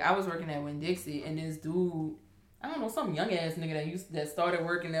forget. Like I was working at Winn-Dixie and this dude, I don't know, some young ass nigga that started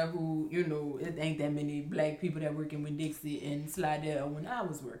working there who, you know, it ain't that many black people that work in Winn-Dixie and Slidell when I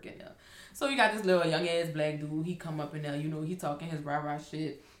was working there. So you got this little young ass black dude. He come up in there, you know, he talking his rah-rah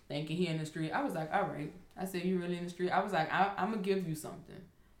shit, thinking he in the street. I was like, all right. I said, you really in the street? I was like, I'm going to give you something.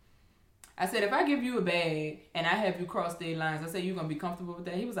 I said, if I give you a bag and I have you cross state lines, I said, you going to be comfortable with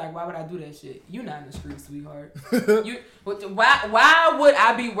that? He was like, why would I do that shit? You not in the street, sweetheart. Why would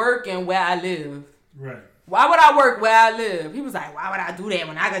I be working where I live? Right. Why would I work where I live? He was like, why would I do that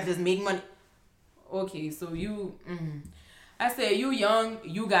when I could just make money? Okay, so you... I said, you young,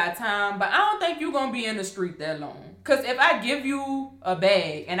 you got time, but I don't think you going to be in the street that long. Because if I give you a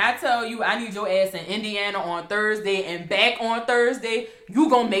bag and I tell you I need your ass in Indiana on Thursday and back on Thursday, you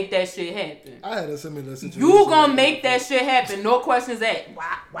going to make that shit happen. I had a similar situation. You going to make that shit happen. No questions asked.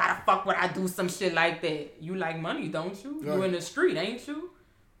 Why the fuck would I do some shit like that? You like money, don't you? Right. You in the street, ain't you?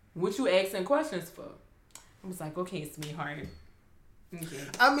 What you asking questions for? I was like, okay, sweetheart. Okay.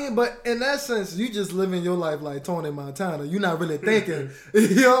 I mean, but in that sense, you just living your life like Tony Montana. You're not really thinking.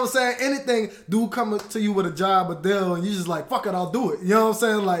 You know what I'm saying? Anything do come to you with a job, a deal, and you just like, fuck it, I'll do it. You know what I'm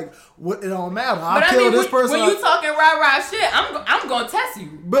saying? Like, what? It don't matter. I'll kill this person. When you talking rah-rah shit, I'm gonna test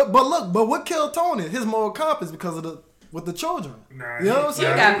you. But what killed Tony? His moral compass because of with the children. Nah, you know what I'm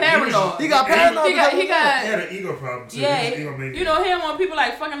saying? He got paranoid. He got paranoid. He had an ego problem too. Yeah, you know him when people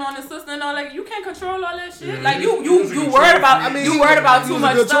like fucking on his sister and all that. You can't control all that shit. Yeah, like you worried about. I mean, you worried about too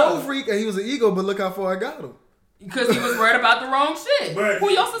much stuff. He was a control freak and he was an ego, but look how far I got him. Because he was worried about the wrong shit. But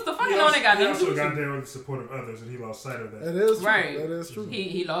who your sister fucking on? They got nothing to do. He also got there with the support of others, and he lost sight of that. That is true. Right. That is true.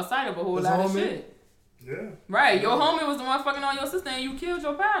 He lost sight of a whole lot of shit. Yeah. Right. Your homie was the one fucking on your sister, and you killed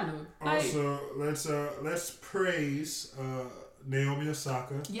your partner. Also, let's praise Naomi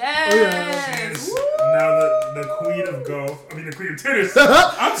Osaka. Yes. She's now the queen of golf. I mean, the queen of tennis.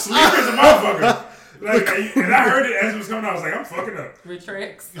 I'm sleeping as a motherfucker. Like, and I heard it as it was coming out. I was like, I'm fucking up.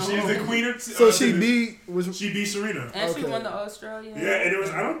 Retracts. She's the queen of. So she beat Serena. And she won the Australian. Yeah, and it was.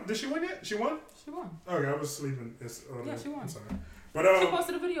 Did she win yet? She won. She won. Okay, I was sleeping. Yeah, she won. I'm sorry. But she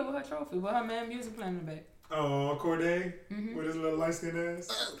posted a video with her trophy with her man music playing in the back. Oh, Corday with his little light skinned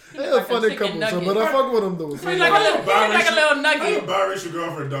ass. They're a funny couple, so, but I fuck with them though. He's like a little nugget. I'm a biracial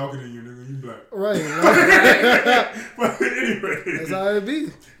girlfriend darker than you, nigga. You black. Right. But anyway, that's how it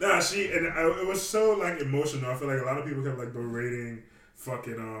be. Nah, it was so like emotional. I feel like a lot of people kept like berating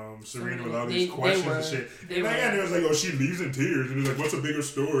fucking Serena with all these questions and shit. And it was like, oh, she leaves in tears, and it was like, what's a bigger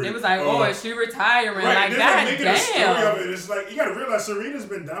story? It was like, is she retiring? Right, like, God making damn. a story of it. It's like you gotta realize Serena's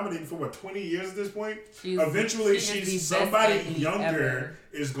been dominating for 20 years at this point. Eventually, somebody younger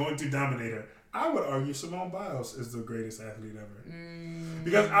is going to dominate her. I would argue Simone Biles is the greatest athlete ever.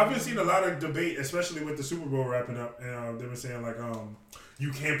 Because I've been seeing a lot of debate, especially with the Super Bowl wrapping up, and they've been saying like,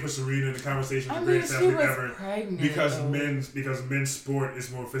 you can't put Serena in the conversation of the greatest athlete ever because men's sport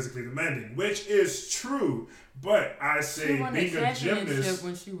is more physically demanding, which is true. But I say being a gymnast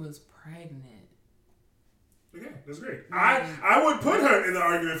when she was pregnant. Yeah, that's great. I would put her in the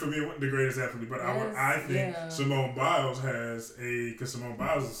argument for being the greatest athlete, but I think Simone Biles because Simone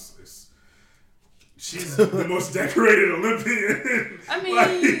Biles is she's the most decorated Olympian. I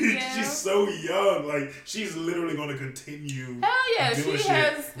mean, she's so young. Like, she's literally going to continue. Hell yeah, she shit.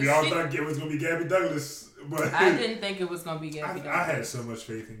 has. We all thought it was going to be Gabby Douglas, but I didn't think it was going to be Gabby Douglas. I had so much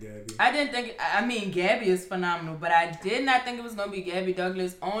faith in Gabby. I didn't think. I mean, Gabby is phenomenal, but I did not think it was going to be Gabby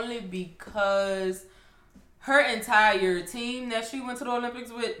Douglas only because her entire team that she went to the Olympics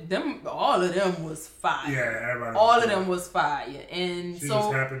with, all of them was fire. Yeah, everybody. All of them was fire, and she so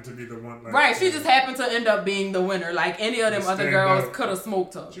just happened to be the one. Like, right, she just happened to end up being the winner. Like any of them other girls could have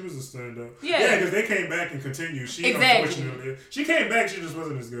smoked her. She was a stand-up. Yeah, because they came back and continued. She exactly. Unfortunately, she came back. She just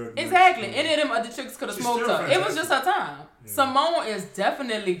wasn't as good. Exactly. Any of them other chicks could have smoked her. Fantastic. It was just her time. Yeah. Simone is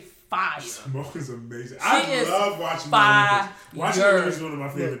definitely fire. Simone is amazing. She I love watching fire. Watching her is one of my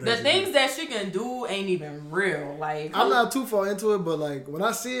favorite things. The things that she can do ain't even real. Like I'm not too far into it, but like when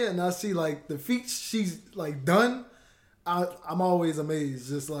I see it and I see like the feats she's like done, I'm always amazed.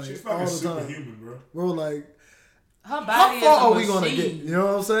 Just like she's fucking all the time. superhuman, bro. Bro, like her body how is far a are machine. we gonna get? You know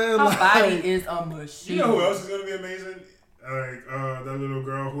what I'm saying? Her like, body is a machine. You know who else is gonna be amazing? Like that little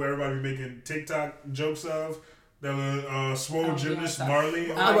girl who everybody be making TikTok jokes of. That little swole gymnast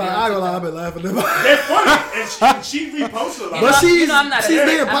Marley. I gonna lie, I've been laughing about it. They're funny, and she reposted a lot. But she's she's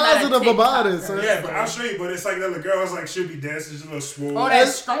being positive about it. So yeah, but I'll show you. But it's like that little girl was like she'll be dancing. She's a little swole. Oh,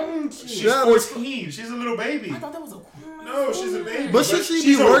 that's strong. She's 14. She's a little baby. I thought that was a no, she's a baby. But should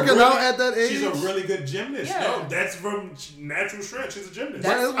she be working out at that age? She's a really good gymnast. Yeah. No, that's from natural strength. She's a gymnast.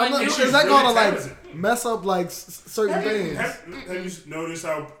 Is that gonna like mess up like certain things? Have you noticed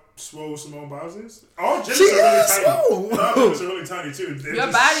how swole Simone Biles is? All gyms She are really is tiny. swole. All gyms are really tiny too. They're your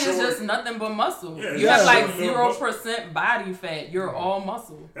just body is short. just nothing but muscle. Yeah, you have like short, 0% body fat. You're all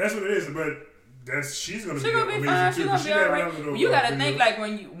muscle. That's what it is, but she's gonna be fine. She's gonna be alright. You gotta think like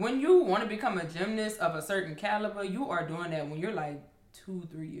like when you want to become a gymnast of a certain caliber, you are doing that when you're like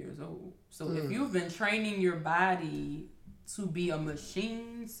 2-3 years old. So if you've been training your body to be a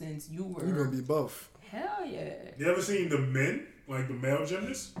machine since you were, You're gonna be buff. Hell yeah. You ever seen the men? Like the male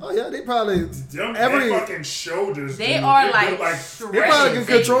gymnasts? Oh yeah, they probably every fucking shoulders. They are like they probably can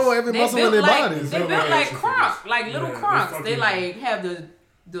control every muscle in their bodies. They built like Kronk, like little Kronks. They like fucking have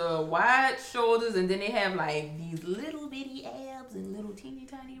the wide shoulders and then they have like these little bitty abs and little teeny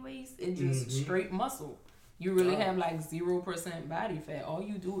tiny waist and just straight muscle. You really have like 0% body fat. All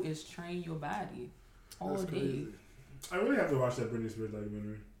you do is train your body all day. I really have to watch that Britney Spears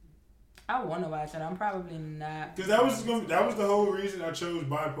documentary. I want to watch it. I'm probably not. Because that was the whole reason I chose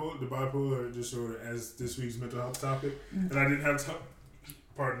bipolar disorder as this week's mental health topic, and I didn't have time.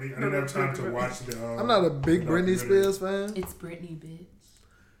 Pardon me, I didn't have time to watch the. I'm not a big Britney Spears fan. It's Britney, bitch.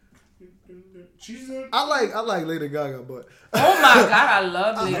 I like Lady Gaga, but oh my god, I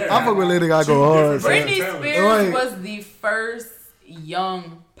love Lady Gaga. I fuck with Lady Gaga hard. Britney Spears was the first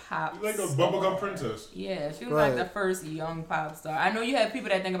young pop like a star. bubblegum princess. Yeah, she was like the first young pop star. I know you have people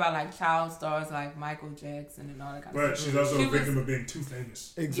that think about like child stars like Michael Jackson and all that kind of stuff. But she's also a victim of being too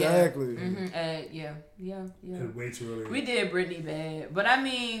famous. Exactly. Yeah. And way too early. We did Britney bad. But I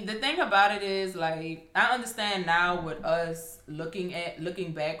mean, the thing about it is like I understand now with us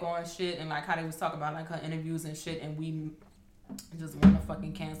looking back on shit and like how they was talking about like her interviews and shit and we just want to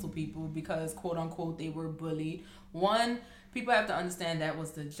fucking cancel people because quote unquote they were bullied. One, people have to understand that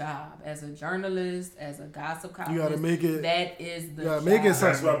was the job. As a journalist, as a gossip columnist, you gotta make it. That is the job. Make it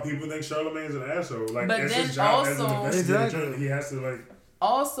That's why people think Charlamagne's an asshole. Like but that's then his job also, as an investigative journalist. He has to like.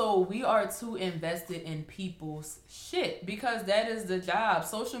 Also, we are too invested in people's shit because that is the job.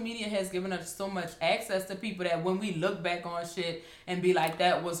 Social media has given us so much access to people that when we look back on shit and be like,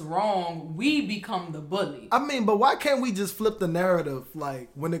 that was wrong, we become the bully. I mean, but why can't we just flip the narrative, like,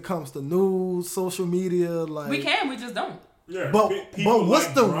 when it comes to news, social media, like... We can, we just don't. Yeah, but what's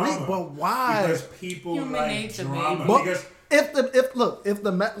like the drama. But why? Because people Human like nature, drama. But because if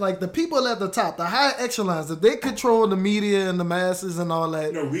the people at the top, the high echelons, if they control the media and the masses and all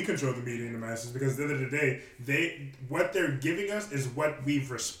that, no, we control the media and the masses because at the end of the day, what they're giving us is what we've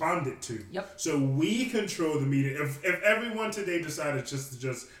responded to. Yep. So we control the media. If everyone today decided just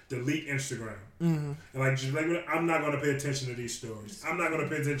to delete Instagram, and I'm not going to pay attention to these stories. I'm not going to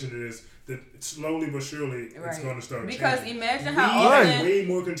pay attention to this. That slowly but surely it's going to start because changing. Imagine how we often have way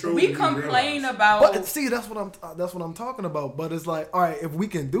more control. We complain about. But see, that's what I'm talking about. But it's like, all right, if we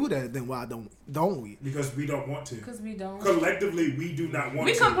can do that, then why don't we? Because we don't want to. Because we don't. Collectively, we do not want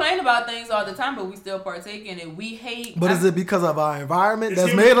to. We complain about things all the time, but we still partake in it. We hate. But is it because of our environment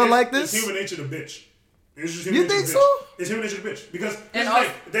that's made us like this? It's human nature to bitch. It's just you think so? It's human nature to bitch because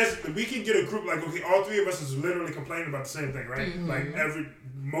we can get a group like okay, all three of us is literally complaining about the same thing, right? Mm-hmm. Like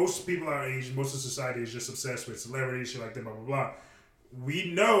most people our age, most of society is just obsessed with celebrities, shit like that, blah blah blah.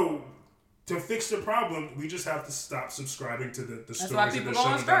 We know to fix the problem, we just have to stop subscribing to the stories why that people they're go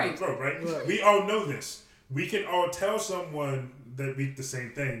on shoving down our strike. throat, right? We all know this. We can all tell someone that we the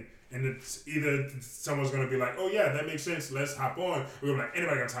same thing. And it's either someone's gonna be like, "Oh yeah, that makes sense. Let's hop on." We're gonna be like,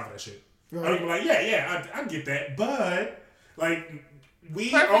 "Anybody got time for that shit?" Right. I'm gonna be like, "Yeah, I get that," but like we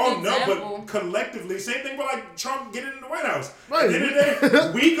Perfect all example. know, but collectively, same thing with like Trump getting in the White House. Right. At the end of the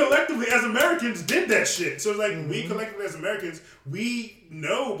day, we collectively as Americans did that shit. So it's like we collectively as Americans, we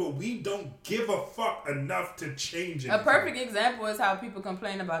know, but we don't give a fuck enough to change it. A perfect example is how people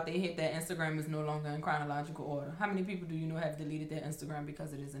complain about they hit that Instagram is no longer in chronological order. How many people do you know have deleted their Instagram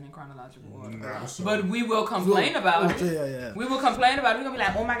because it isn't in chronological order? Nah, so- But we will complain about it. Yeah. We will complain about it. We're going to be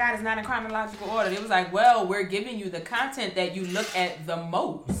like, oh my God, it's not in chronological order. It was like, well, we're giving you the content that you look at the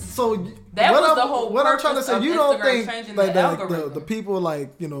most. So That was the whole what I'm trying to purpose say. of You don't Instagram think changing like the the algorithm. people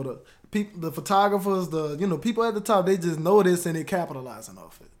like the people, the photographers, the people at the top, they just know this and they capitalizing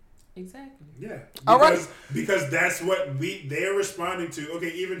off it. Exactly. Yeah. All right. Because that's what they're responding to.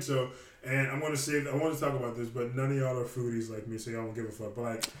 Okay, even so, and I want to talk about this, but none of y'all are foodies like me, so y'all don't give a fuck. But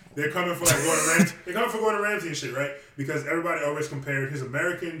like, they're coming for like Gordon Ramsay. They're coming for Gordon Ramsay and shit, right? Because everybody always compared his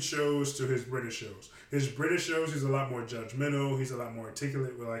American shows to his British shows. His British shows, he's a lot more judgmental. He's a lot more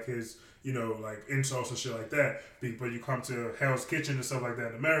articulate with like his, like insults and shit like that. But you come to Hell's Kitchen and stuff like that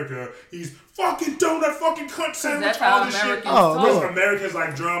in America, he's fucking donut, fucking cunt sandwich, That's how all this shit. Americans Oh, talk. no. Americans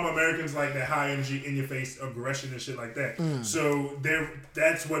like drama. Americans like that high energy, in your face aggression and shit like that. So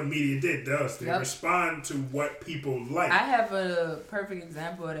that's what media does. They Yep. respond to what people like. I have a perfect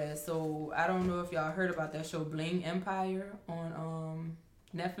example of that. So I don't know if y'all heard about that show Bling Empire on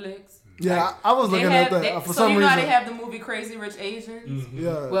Netflix. Yeah, I was looking at that for so some you know how reason. they have the movie Crazy Rich Asians?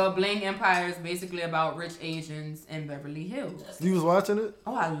 Yeah. Well, Bling Empire is basically about rich Asians in Beverly Hills. You was watching it?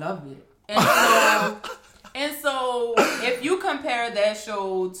 Oh, I love it. And so if you compare that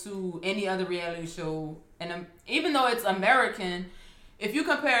show to any other reality show, and even though it's American, if you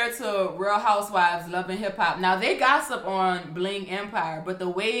compare it to Real Housewives, Love and Hip Hop, now they gossip on Bling Empire, but the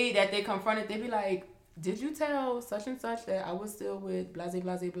way that they confront it, they be like, did you tell such and such that I was still with blase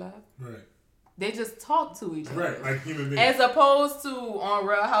blase blah? Right. They just talk to each other. Right, like human beings. As opposed to on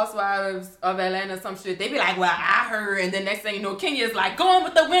Real Housewives of Atlanta, some shit, they be like, well, I heard, and then next thing you know, Kenya's like, going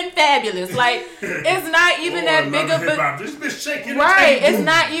with the wind fabulous. Like, it's not even that big of a... This bitch shaking Right, the table. it's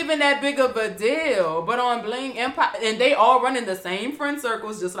not even that big of a deal. But on Bling Empire, and they all run in the same friend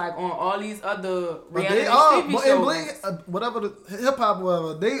circles, just like on all these other But reality they are, TV but shows. in Bling, whatever the hip hop,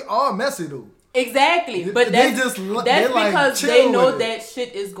 whatever, they are messy though. Exactly, but They that's just that's like because chill they know with it. that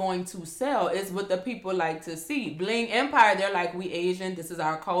shit is going to sell. It's what the people like to see. Bling Empire, they're like, we Asian, this is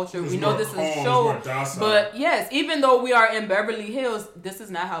our culture. It's We know more this calm, is it's show, more docile. but yes, even though we are in Beverly Hills, this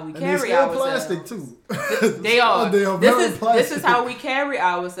is not how we And they carry still ourselves. plastic too. They are. They are This very is plastic. how we carry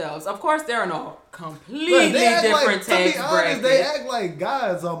ourselves. Of course, they're in a completely Like, they act different like, to tax be honest, bracket. they act like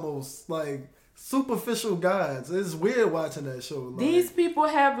gods almost, like superficial gods. It's weird watching that show. Like, These people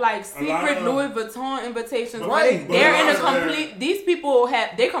have like lot secret of- Louis Vuitton invitations. Right, but They're a in a lot of complete. These people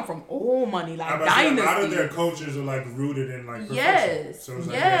they come from old money, like I'm about to say, dynasty. a lot of their cultures are like rooted in like profession. Yes, So it's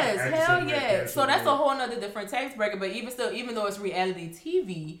like, yes, you have to act hell the same way yeah. as So that's that. a whole nother different tax bracket. But even still, even though it's reality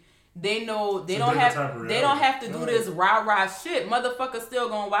TV, they know they It's a don't different have type of they don't reality. have to do Right. this rah shit. Motherfuckers still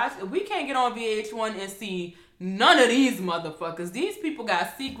gonna watch. We can't get on VH1 and see none of these motherfuckers. These people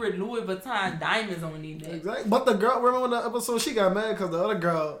got secret Louis Vuitton diamonds on their neck. Exactly. But the girl, remember the episode, she got mad because the other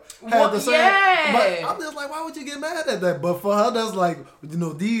girl had Well, the same. yeah. But I'm just like, why would you get mad at that? But for her, that's like,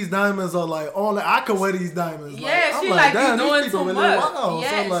 these diamonds are like, only I can wear these diamonds. Yeah, I'm she like damn, you these doing people too really much. wild.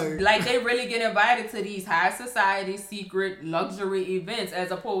 Yeah, So like they really get invited to these high society secret luxury events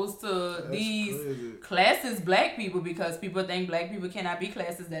as opposed to these crazy. classes black people, because people think black people cannot be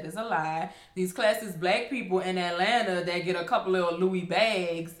classes. That is a lie. These classes black people in Atlanta that get a couple of Louis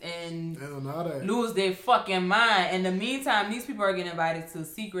bags and Hell, not that. lose their fucking mind. In the meantime, these people are getting invited to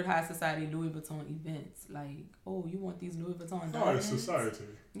secret high society Louis Vuitton events. Like, oh, you want these Louis Vuitton Oh, it's diamonds? society.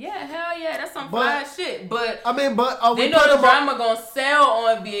 Yeah, hell yeah, that's some But- fly shit. But I mean, but are we they know the putting about? drama gonna sell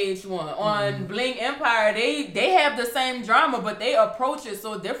on VH1. On Bling Empire, they have the same drama, but they approach it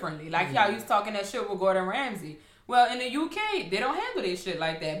so differently. Like y'all used talking that shit with Gordon Ramsay. Well, in the UK, they don't handle their shit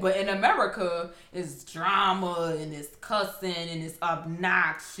like that. But in America, it's drama and it's cussing and it's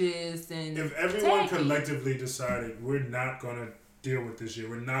obnoxious and If everyone tacky. collectively decided we're not gonna deal with this shit,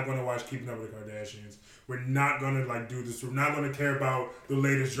 we're not gonna watch Keeping Up with the Kardashians, we're not gonna like do this, we're not gonna care about the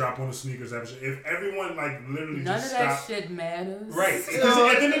latest drop on the sneakers episode. If everyone like literally None of just that stopped. shit matters. Right. Yeah, Because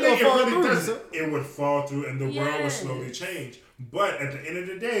at the end of the day, it'll fall it really through. doesn't. It would fall through and the world would Yes. slowly change. But at the end of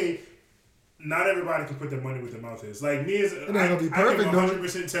the day, not everybody can put their money where their mouth is. Like me as ain't gonna be perfect, I though. can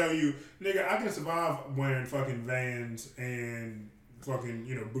 100% tell you, nigga, I can survive wearing fucking Vans and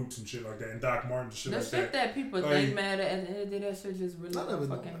fucking, boots and shit like that, and Doc Martens and shit The like shit that people Like- think matter, at the end of the day, that shit just really don't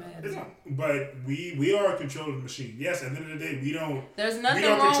fucking matter. But we are a controlling machine. Yes, at the end of the day, we don't There's nothing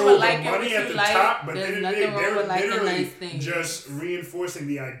control wrong the with liking what money at you the like. top, but at the There's end of the day, nothing wrong they're with liking literally nice things. just reinforcing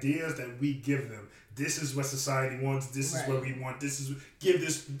the ideas that we give them. This is what society wants. This is what we want. This is give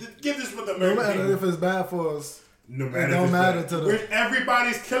this what the No American matter people. if it's bad for us. No It matter. don't if it's matter bad. to them.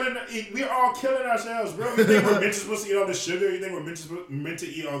 Everybody's killing. We're all killing ourselves, bro. You think we're meant to supposed to eat all this sugar? You think we're meant to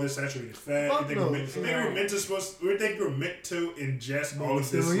eat all this saturated fat? Fuck You think no. we're meant to ingest all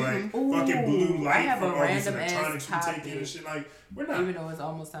of this Still like eating. fucking blue I light have from a all these random ass electronics we take in topic. and shit? Like we're not. Even though it's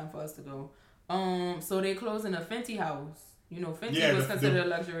almost time for us to go. So they closing a Fenty house. Fenty Yeah, was the- considered a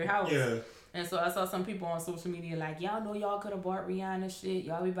luxury house. Yeah. And so I saw some people on social media like, y'all know y'all could have bought Rihanna shit.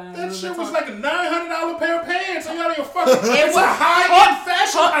 Y'all be buying That Louis shit Vuitton. was like a $900 pair of pants. So y'all even fucking. It's was- a high-end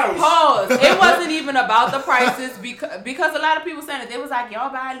fashion house. Pause. It wasn't even about the prices because a lot of people saying it. They was like, y'all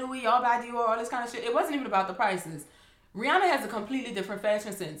buy Louis, y'all buy Dior, all this kind of shit. It wasn't even about the prices. Rihanna has a completely different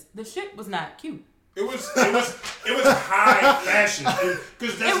fashion sense. The shit was not cute. It was high fashion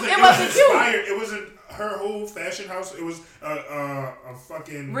because It was wasn't cute. inspired. It wasn't her whole fashion house. It was a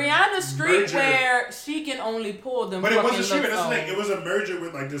fucking Rihanna's streetwear, she can only pull them. But it wasn't fucking streetwear. That's the looks thing. It was a merger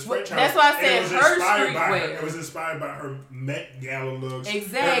with like this French house. That's why I and said it was her inspired by streetwear. It was inspired by her Met Gala looks.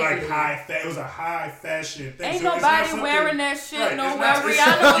 Exactly. Like it was a high fashion thing. Ain't So it's not nobody something- wearing that shit Right, nowhere. it's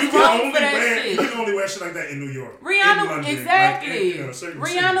not- Rihanna you was can wrong only for that wear, shit. You can only wear shit like that in New York. in Rihanna, London, exactly. Like, certain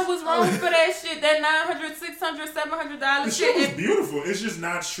Rihanna cities. was wrong for that shit. That $900, $600, $700 The shit. shit was beautiful. It's just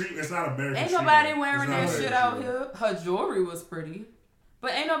not street. It's not American. Ain't streetwear. nobody It's wearing not that American shit out streetwear. here. Her jewelry was pretty.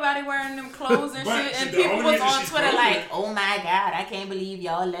 But ain't nobody wearing them clothes and But shit. And the people only was reason on she's Twitter closing- like, oh my God, I can't believe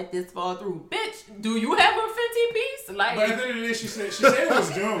y'all let this fall through. Bitch, do you have a Fenty piece? Like, But at the end of the day, she said it was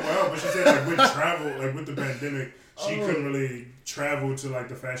doing well, but she said like with travel, like with the pandemic, she couldn't really travel to like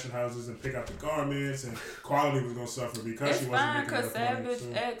the fashion houses and pick out the garments, and quality was gonna suffer because it's she wasn't fine making because enough money.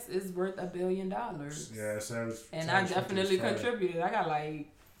 Savage X is worth $1 billion. Yeah, Savage. And Savage I definitely was fire. contributed. I got like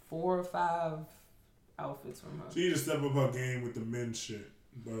 4 or 5 outfits from her. She need to step up her game with the men's shit.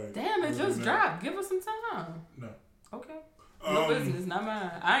 But Damn, it other just than dropped. Give us some time. No. Okay. that, No business, not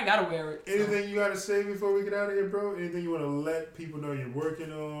mine. I ain't gotta wear it. so. Anything you gotta say before we get out of here, bro? Anything you want to let people know you're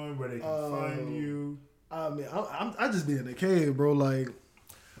working on, where they can find you? I mean, I just be in the cave, bro. Like,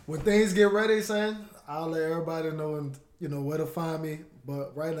 when things get ready, son, I'll let everybody know and where to find me.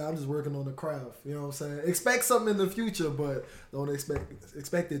 But right now, I'm just working on the craft. You know what I'm saying? Expect something in the future, but don't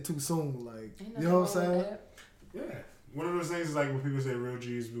expect it too soon. Like, Ain't you know what I'm nothing wrong with saying? that. Yeah. One of those things is like when people say real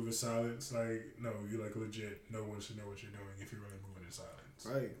G's move in silence. Like, no, you're like legit. No one should know what you're doing if you're really moving in silence.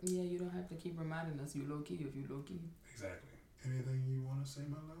 Right. Yeah, you don't have to keep reminding us you low key if you low key. Exactly. Anything you want to say,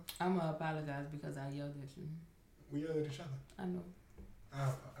 my love? I'm gonna apologize because I yelled at you. We yell at each other. I know.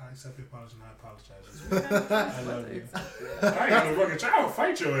 I accept your apology and I apologize. I love you. I ain't got no fucking child.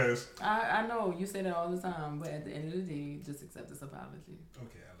 Fight your ass. I know you say that all the time, but at the end of the day, just accept this apology.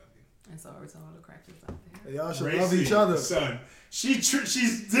 Okay, I love you. And sorry to all the crackers out there. Y'all should Racy, love each other. son. She's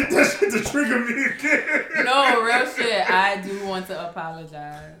did that shit to trigger me again. No, real shit. I do want to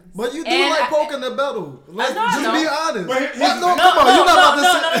apologize. But you do And like I- poking the bezel. Like, know I just don't. be honest. But here's What? the No, thing. come on. You're not about to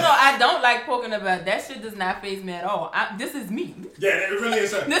say. No. I don't like poking about that shit. Does not faze me at all. This is me. Yeah, it really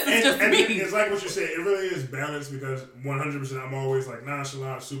is. This is just and me. It's like what you said. It really is balanced because 100% I'm always like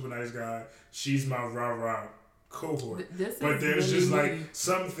nonchalant, super nice guy. She's my rah-rah cohort. This But is there's really just me. like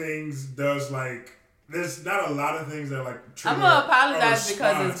some things there's like there's not a lot of things that like trigger I'm gonna apologize a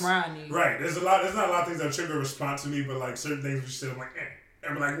because it's response. Ronnie. Right. There's not a lot of things that trigger a response to me, but like certain things when she said I'm like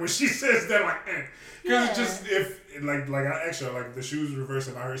And like when she says that I'm like Because it's just if like I actually like the shoes reverse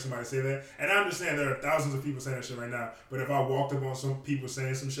if I heard somebody say that. And I understand there are thousands of people saying that shit right now. But if I walked up on some people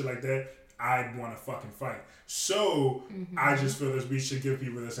saying some shit like that, I'd want to fucking fight. So I just feel that we should give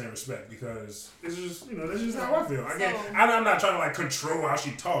people the same respect because it's just that's just how I feel. I'm not trying to like control how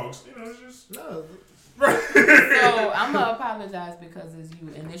she talks. It's just No. right. So I'm gonna apologize because it's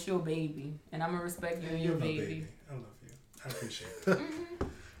you and it's your baby, and I'm gonna respect you and your You're my baby. I love you. I appreciate it.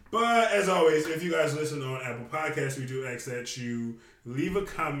 But as always, if you guys listen on Apple Podcasts, we do ask that you leave a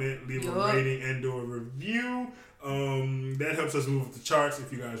comment, leave a rating, and/or review. That helps us move up the charts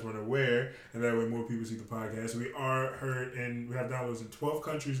if you guys weren't aware, and that way more people see the podcast. We are heard and we have downloads in 12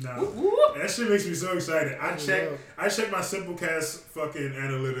 countries now. That shit makes me so excited. I check my Simplecast fucking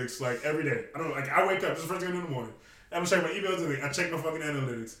analytics like every day. I wake up, this is the first thing I do in the morning. I'm checking my emails and I check my fucking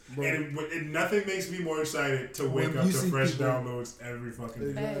analytics. Bro. And nothing makes me more excited to wake up to fresh downloads every fucking day.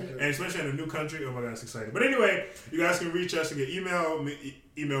 Exactly. And especially in a new country, oh my god, it's exciting. But anyway, you guys can reach us and get email me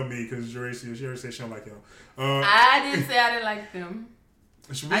because Jeracy, she already said she don't like y'all. I didn't say I didn't like them.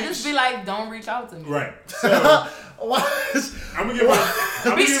 I just be like, don't reach out to me. Right. So, I'm gonna give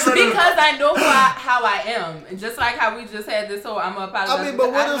because I know how I am. And just like how we just had this whole I'm gonna apologize. I mean,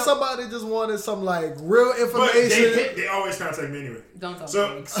 but what if somebody just wanted some like real information? But they always contact me anyway. Don't talk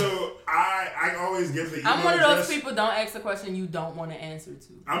to me. So I always give the email I'm one of those address. people, don't ask a question you don't want to answer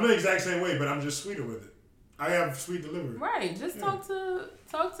to. I'm the exact same way, but I'm just sweeter with it. I have sweet delivery. Right. Just talk to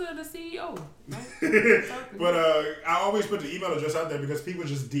the CEO. But I always put the email address out there because people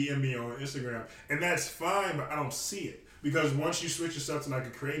just DM me on Instagram. And that's fine, but I don't see it. Because once you switch yourself to like a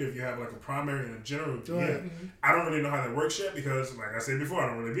creative, you have like a primary and a general DM. Mm-hmm. I don't really know how that works yet because, like I said before, I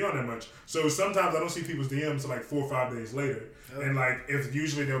don't really be on that much. So sometimes I don't see people's DMs until like 4 or 5 days later. Okay. And like, if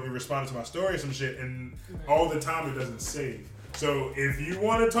usually they'll be responding to my story or some shit, and all the time it doesn't save. So if you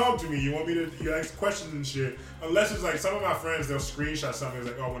want to talk to me, you want me to ask questions and shit, unless it's like some of my friends, they'll screenshot something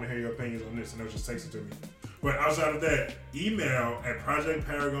like, oh, I want to hear your opinions on this, and they'll just text it to me. But outside of that, email at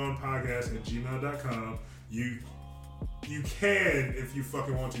projectparagonpodcast@gmail.com. You can, if you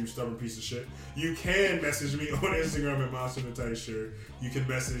fucking want to, you stubborn piece of shit. You can message me on Instagram at Monster in a Tight Shirt. You can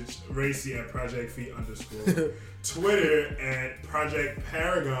message Racy at ProjectFeet_. Twitter at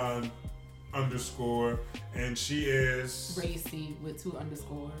ProjectParagon_. And she is Racy with 2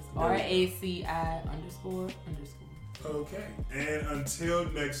 underscores. RACI__. Okay. And until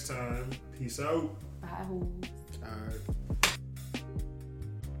next time, peace out. Bye. All right.